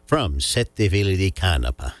 from Sette Vele di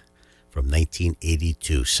Canapa, from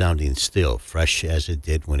 1982, sounding still fresh as it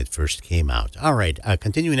did when it first came out. All right,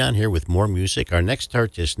 continuing on here with more music. Our next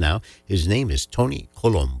artist now, his name is Tony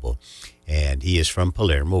Colombo, and he is from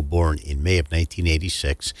Palermo, born in May of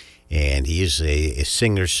 1986, and he is a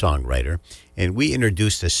singer-songwriter. And we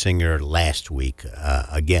introduced a singer last week,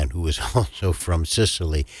 again, who is also from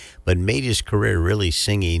Sicily, but made his career really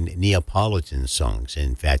singing Neapolitan songs.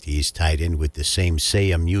 In fact, he's tied in with the same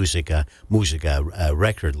Sea Musica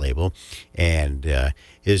record label. And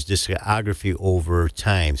his discography over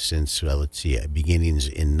time, since, beginnings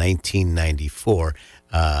in 1994,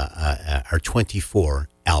 are 24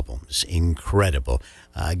 albums. Incredible.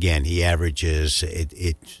 Again, he averages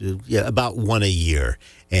about one a year.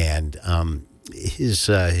 And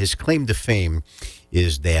his claim to fame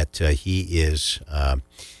is that he is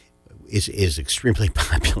extremely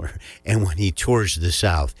popular, and when he tours the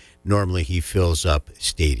South, normally he fills up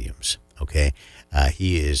stadiums. Okay,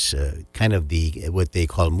 he is kind of the what they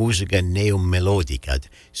call musica neomelodica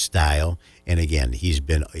style, and again, he's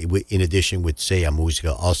been in addition with Sea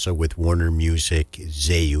Musica, also with Warner Music,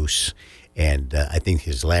 Zeus. And I think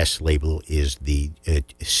his last label is the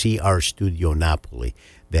CR Studio Napoli.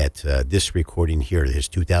 That this recording here, his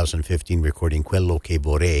 2015 recording, Quello che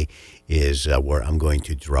vorrei, is where I'm going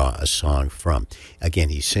to draw a song from. Again,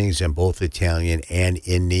 he sings in both Italian and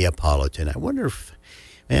in Neapolitan. I wonder if,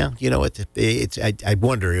 well, you know what? I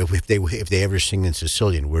wonder if they ever sing in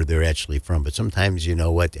Sicilian, where they're actually from. But sometimes, you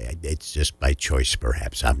know what? It's just by choice,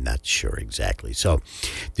 perhaps. I'm not sure exactly. So,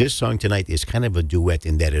 this song tonight is kind of a duet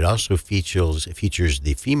in that it also features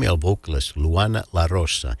the female vocalist Luana La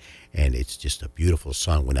Rosa. And it's just a beautiful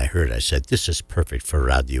song. When I heard it, I said, this is perfect for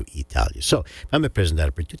Radio Italia. So, fammi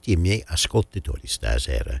presentare per tutti I miei ascoltatori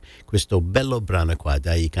stasera questo bello brano qua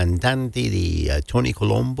dai cantanti di Tony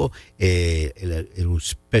Colombo e lo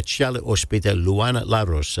speciale ospite Luana La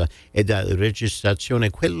Rosa e da registrazione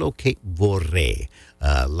Quello che vorrei,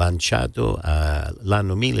 lanciato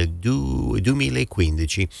l'anno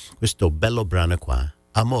 2015, questo bello brano qua,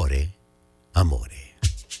 Amore, Amore.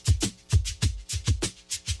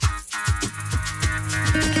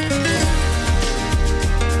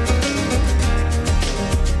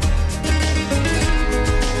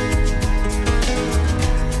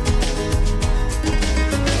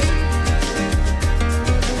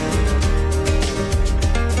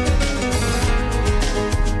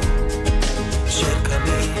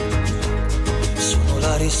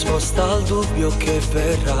 risposta al dubbio che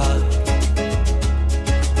verrà.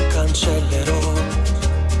 Cancellerò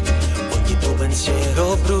ogni tuo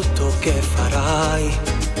pensiero brutto che farai.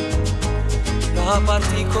 La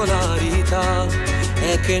particolarità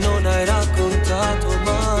è che non hai raccontato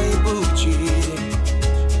mai bugie,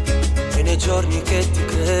 e nei giorni che ti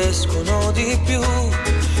crescono di più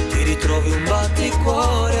ti ritrovi un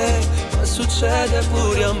batticuore, ma succede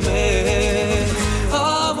pure a me.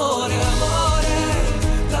 Amore, amore,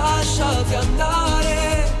 lasciati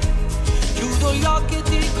andare, chiudo gli occhi e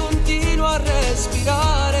ti continuo a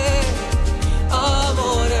respirare.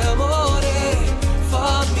 Amore, amore,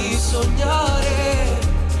 fammi sognare,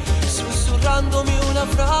 sussurrandomi una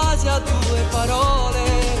frase a due parole.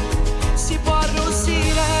 Si può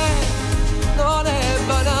arrossire, non è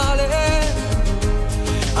banale,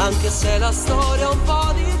 anche se la storia un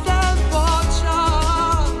po' di tempo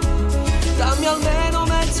c'ha. Dammi almeno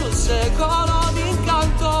mezzo secolo di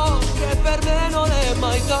incanto, che per me non è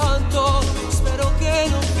mai tanto, spero che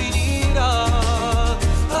non finirà.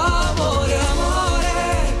 Amore,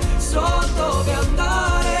 amore, so dove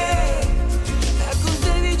andare, e con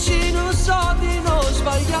te vicino so di non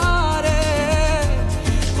sbagliare.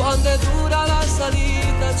 Quando è dura la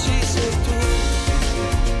salita ci sei tu.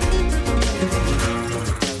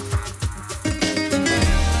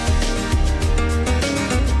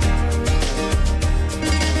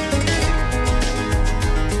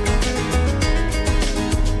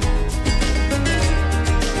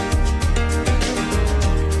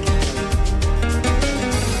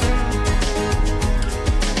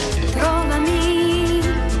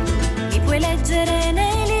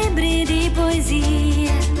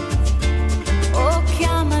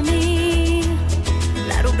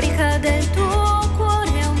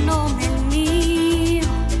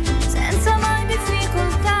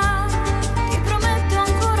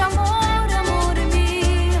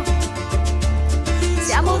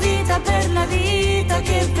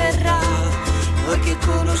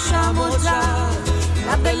 Conosciamo già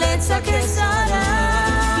la bellezza che sarà.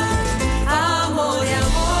 Amore,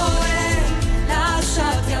 amore,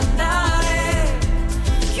 lasciati andare,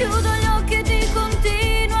 chiudo gli occhi e ti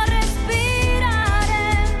continuo a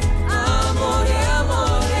respirare. Amore,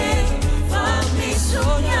 amore, fammi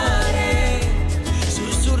sognare,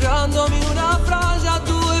 sussurrandomi una frase a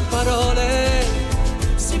due parole.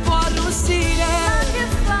 Si può arrostire,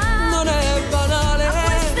 non è banale,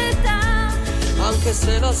 anche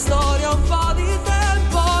se la storia un po' di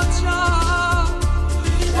tempo c'ha.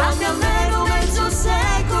 Dammi almeno mezzo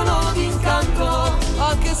secolo di incanto,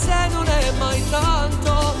 anche se non è mai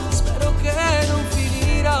tanto, spero che non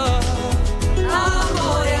finirà.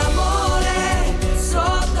 Amore, amore,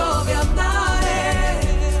 so dove andare,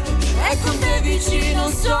 e con te vicino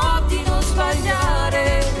so di non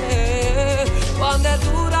sbagliare. Quando è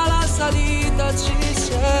dura la salita ci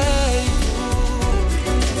sei.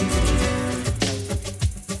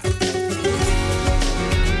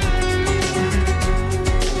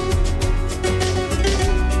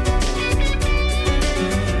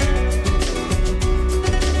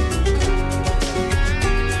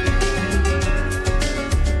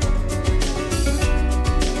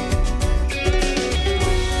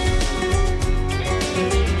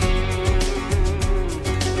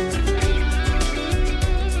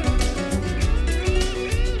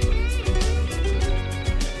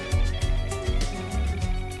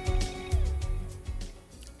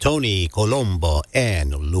 Tony Colombo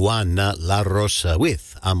and Luana La Rosa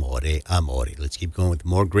with Amore, Amore. Let's keep going with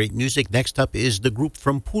more great music. Next up is the group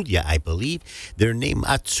from Puglia, I believe. They're named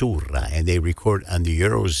Azzurra, and they record on the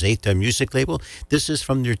Eurozeta music label. This is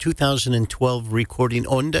from their 2012 recording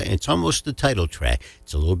Onda, and it's almost the title track.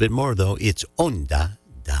 It's a little bit more, though. It's Onda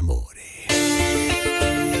d'Amore.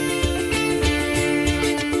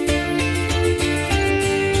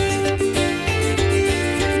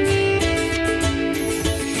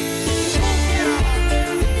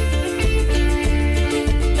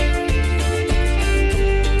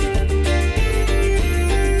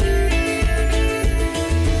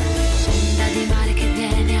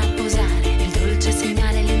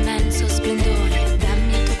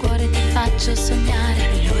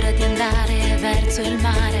 Sognare l'ora di andare verso il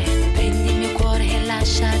mare, prendi il mio cuore e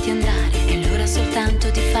lasciati andare, è l'ora soltanto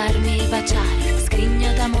di farmi baciare,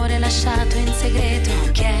 scrigno d'amore lasciato in segreto,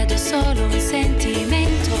 chiedo solo un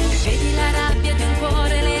sentimento, vedi la rabbia di un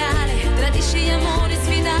cuore leale, tradisci gli amori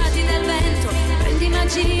sfidati dal vento, prendi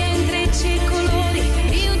magia, intrecci e colori,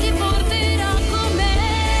 io ti porterò con me.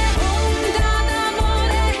 Onda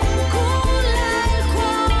d'amore, culla il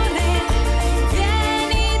cuore,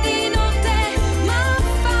 vieni di notte ma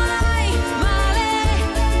fai male.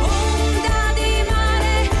 Onda di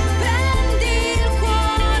mare,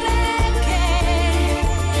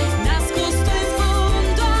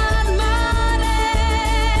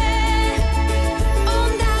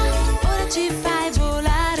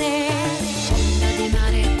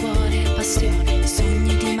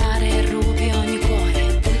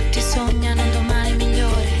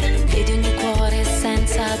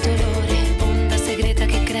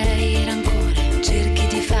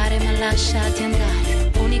 lasciati andare.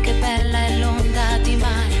 Unica e bella è l'onda di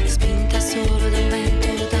mare, spinta solo dal vento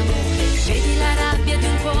d'amore. Vedi la rabbia di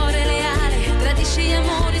un cuore leale, tradisci gli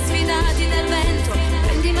amori sfidati dal vento.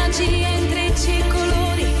 Prendi magia, intrecci e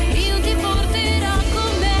colori, io ti porterò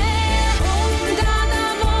con me. Onda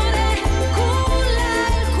d'amore,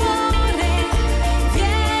 culla il cuore.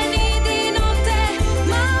 Vieni di notte,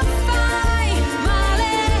 ma fai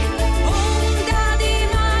male. Onda di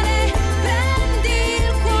mare, prendi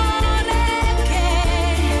il cuore che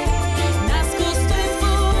nascosto in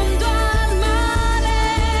fondo al mare.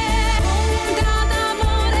 Onda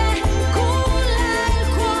d'amore, culla il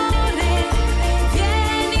cuore.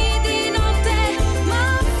 Vieni di notte, ma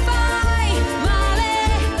fai male.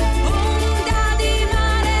 Onda di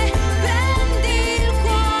mare, prendi il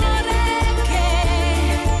cuore che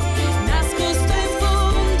nascosto in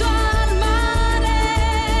fondo al mare.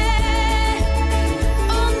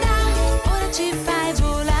 Onda, ora ci fai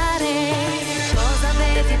volare. Cosa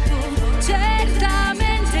vedi tu?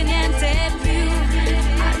 Certamente niente più.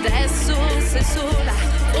 Adesso sei sola,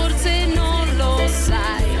 forse non lo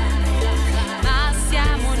sai, ma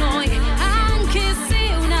siamo noi, anche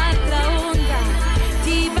se un'altra onda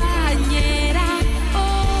ti bagnerà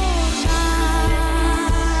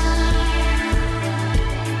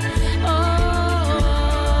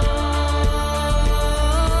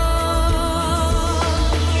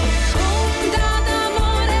Onda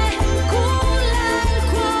d'amore, culla il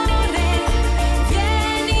cuore.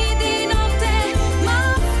 Vieni di notte, ma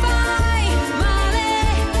fai male.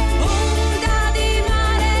 Onda di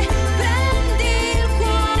mare, prendi il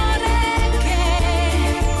cuore che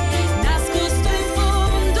nascosto in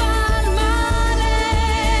fondo al mare.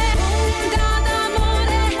 Onda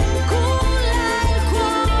d'amore, culla il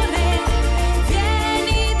cuore.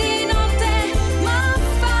 Vieni di notte, ma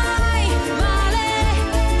fai male.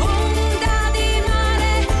 Onda di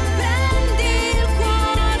mare, prendi il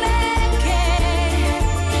cuore che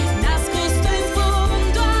nascosto in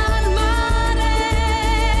fondo al mare.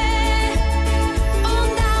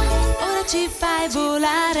 Onda, ora ci fai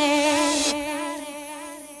volare.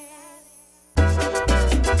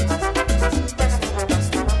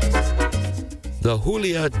 The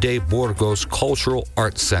Julia de Burgos Cultural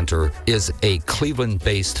Arts Center is a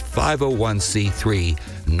Cleveland-based 501c3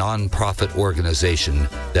 nonprofit organization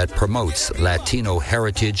that promotes Latino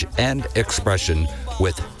heritage and expression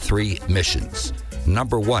with 3 missions.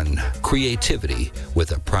 Number 1, creativity,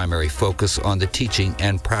 with a primary focus on the teaching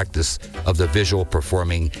and practice of the visual,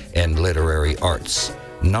 performing, and literary arts.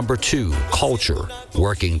 Number 2, culture,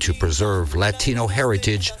 working to preserve Latino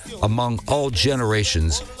heritage among all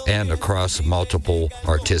generations and across multiple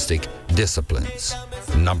artistic disciplines.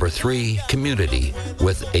 Number 3, community,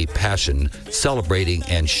 with a passion celebrating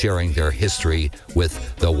and sharing their history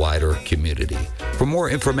with the wider community. For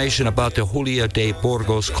more information about the Julia de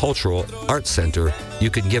Burgos Cultural Arts Center,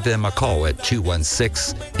 you can give them a call at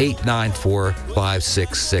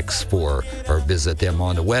 216-894-5664 or visit them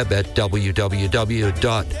on the web at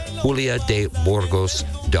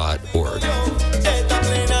www.juliadeburgos.org.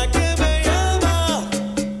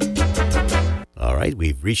 All right,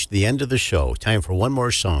 we've reached the end of the show. Time for one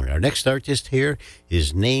more song. Our next artist here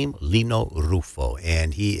is named Lino Ruffo,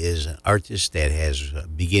 and he is an artist that has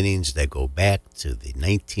beginnings that go back to the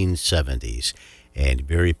 1970s and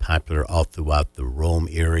very popular all throughout the Rome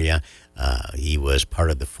area. He was part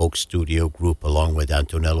of the folk studio group along with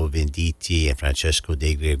Antonello Venditti and Francesco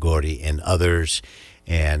De Gregori and others.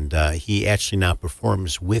 And he actually now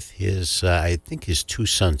performs with his, I think his 2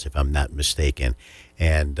 sons, if I'm not mistaken.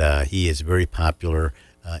 And he is very popular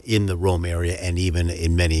in the Rome area and even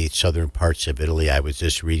in many southern parts of Italy. I was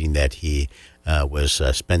just reading that he was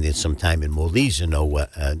spending some time in Molise,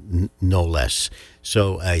 no less.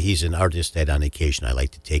 So he's an artist that on occasion I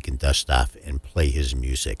like to take and dust off and play his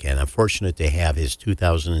music. And I'm fortunate to have his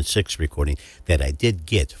 2006 recording that I did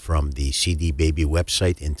get from the CD Baby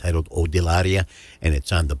website entitled Odilaria, and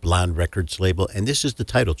it's on the Blonde Records label. And this is the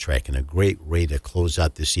title track and a great way to close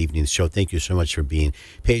out this evening's show. Thank you so much for being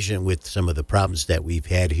patient with some of the problems that we've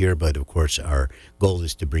had here. But, of course, our goal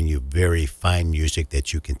is to bring you very fine music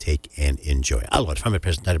that you can take and enjoy. Allora, fammi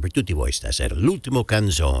presentare per tutti voi stasera l'ultimo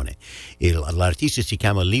canzone. L'artista si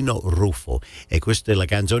chiama Lino Ruffo e questa è la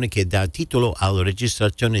canzone che dà titolo alla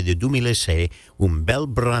registrazione del 2006, un bel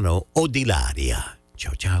brano, Odilaria.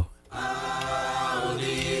 Ciao ciao.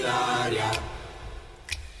 Odilaria,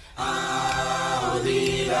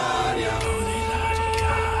 Odilaria,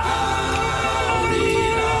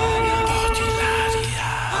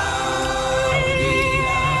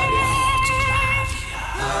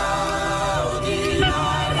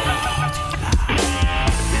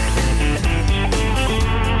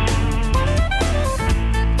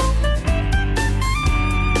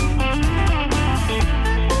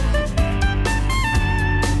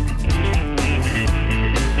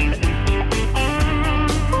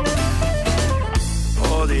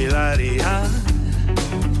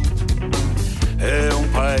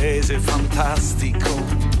 ambiente fantastico,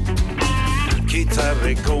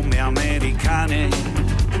 chitarre gomme americane,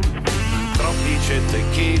 tropici e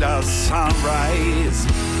tequila sunrise,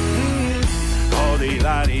 oh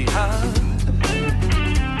d'ilaria.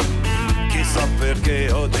 Chissà perché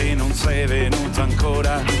oggi non sei venuta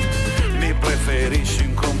ancora, mi preferisci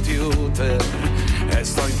in computer e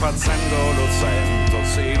sto impazzendo, lo sento,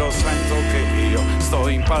 sì lo sento che io sto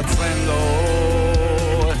impazzendo.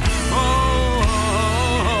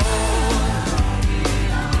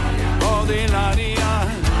 Oh d'ilaria,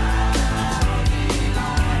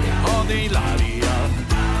 oh d'ilaria,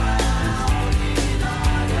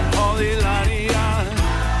 oh d'ilaria,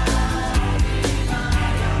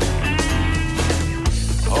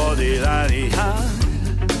 oh d'ilaria.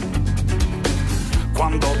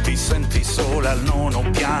 Quando ti senti sola al nono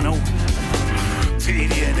piano, ti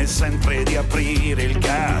viene sempre di aprire il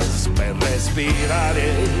gas per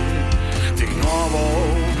respirare di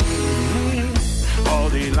nuovo. Oh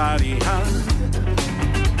d'ilaria,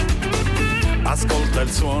 ascolta il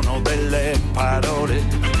suono delle parole,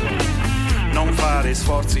 non fare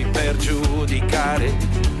sforzi per giudicare,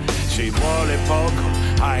 ci vuole poco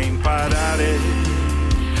a imparare,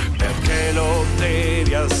 perché lo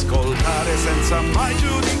devi ascoltare senza mai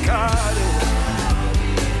giudicare.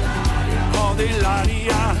 Oh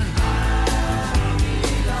d'ilaria,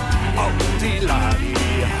 oh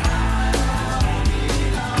d'ilaria,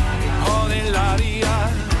 oh d'ilaria,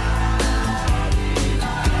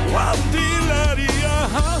 oh d'ilaria.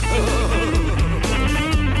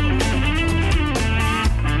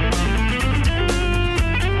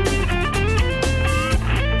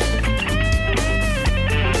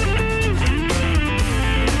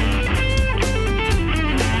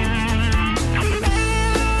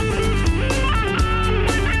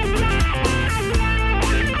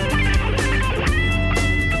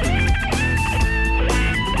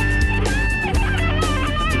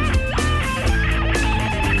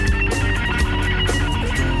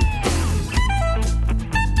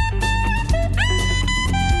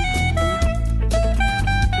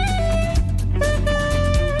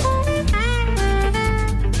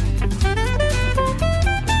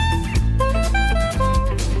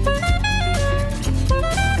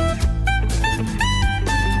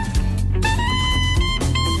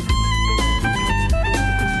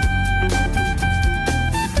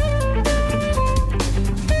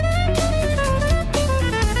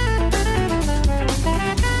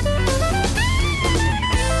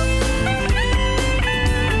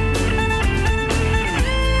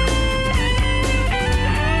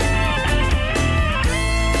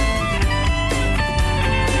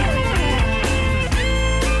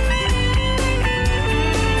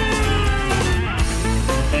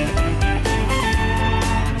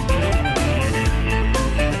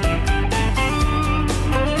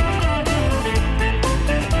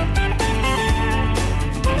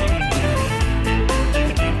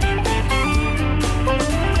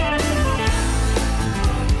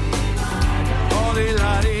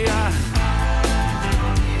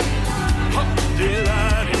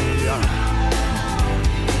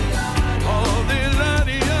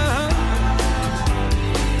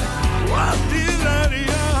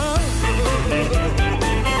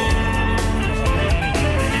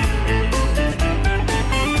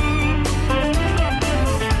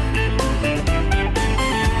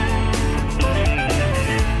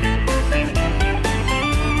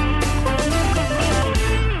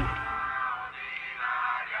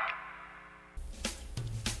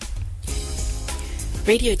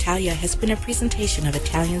 Radio Italia has been a presentation of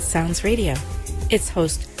Italian Sounds Radio. Its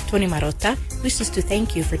host, Tony Marotta, wishes to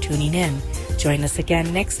thank you for tuning in. Join us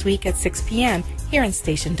again next week at 6 p.m. here on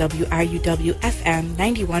station WRUW-FM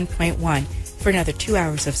 91.1 for another 2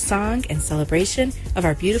 hours of song and celebration of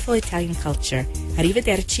our beautiful Italian culture.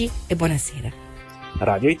 Arrivederci e buonasera.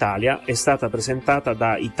 Radio Italia è stata presentata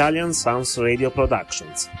da Italian Sounds Radio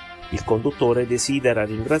Productions. Il conduttore desidera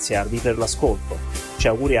ringraziarvi per l'ascolto. Ci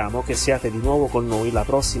auguriamo che siate di nuovo con noi la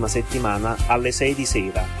prossima settimana alle 6 di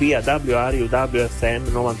sera, qui a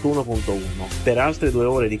WRUW-FM 91.1, per altre 2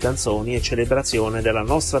 ore di canzoni e celebrazione della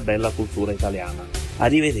nostra bella cultura italiana.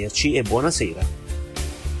 Arrivederci e buonasera.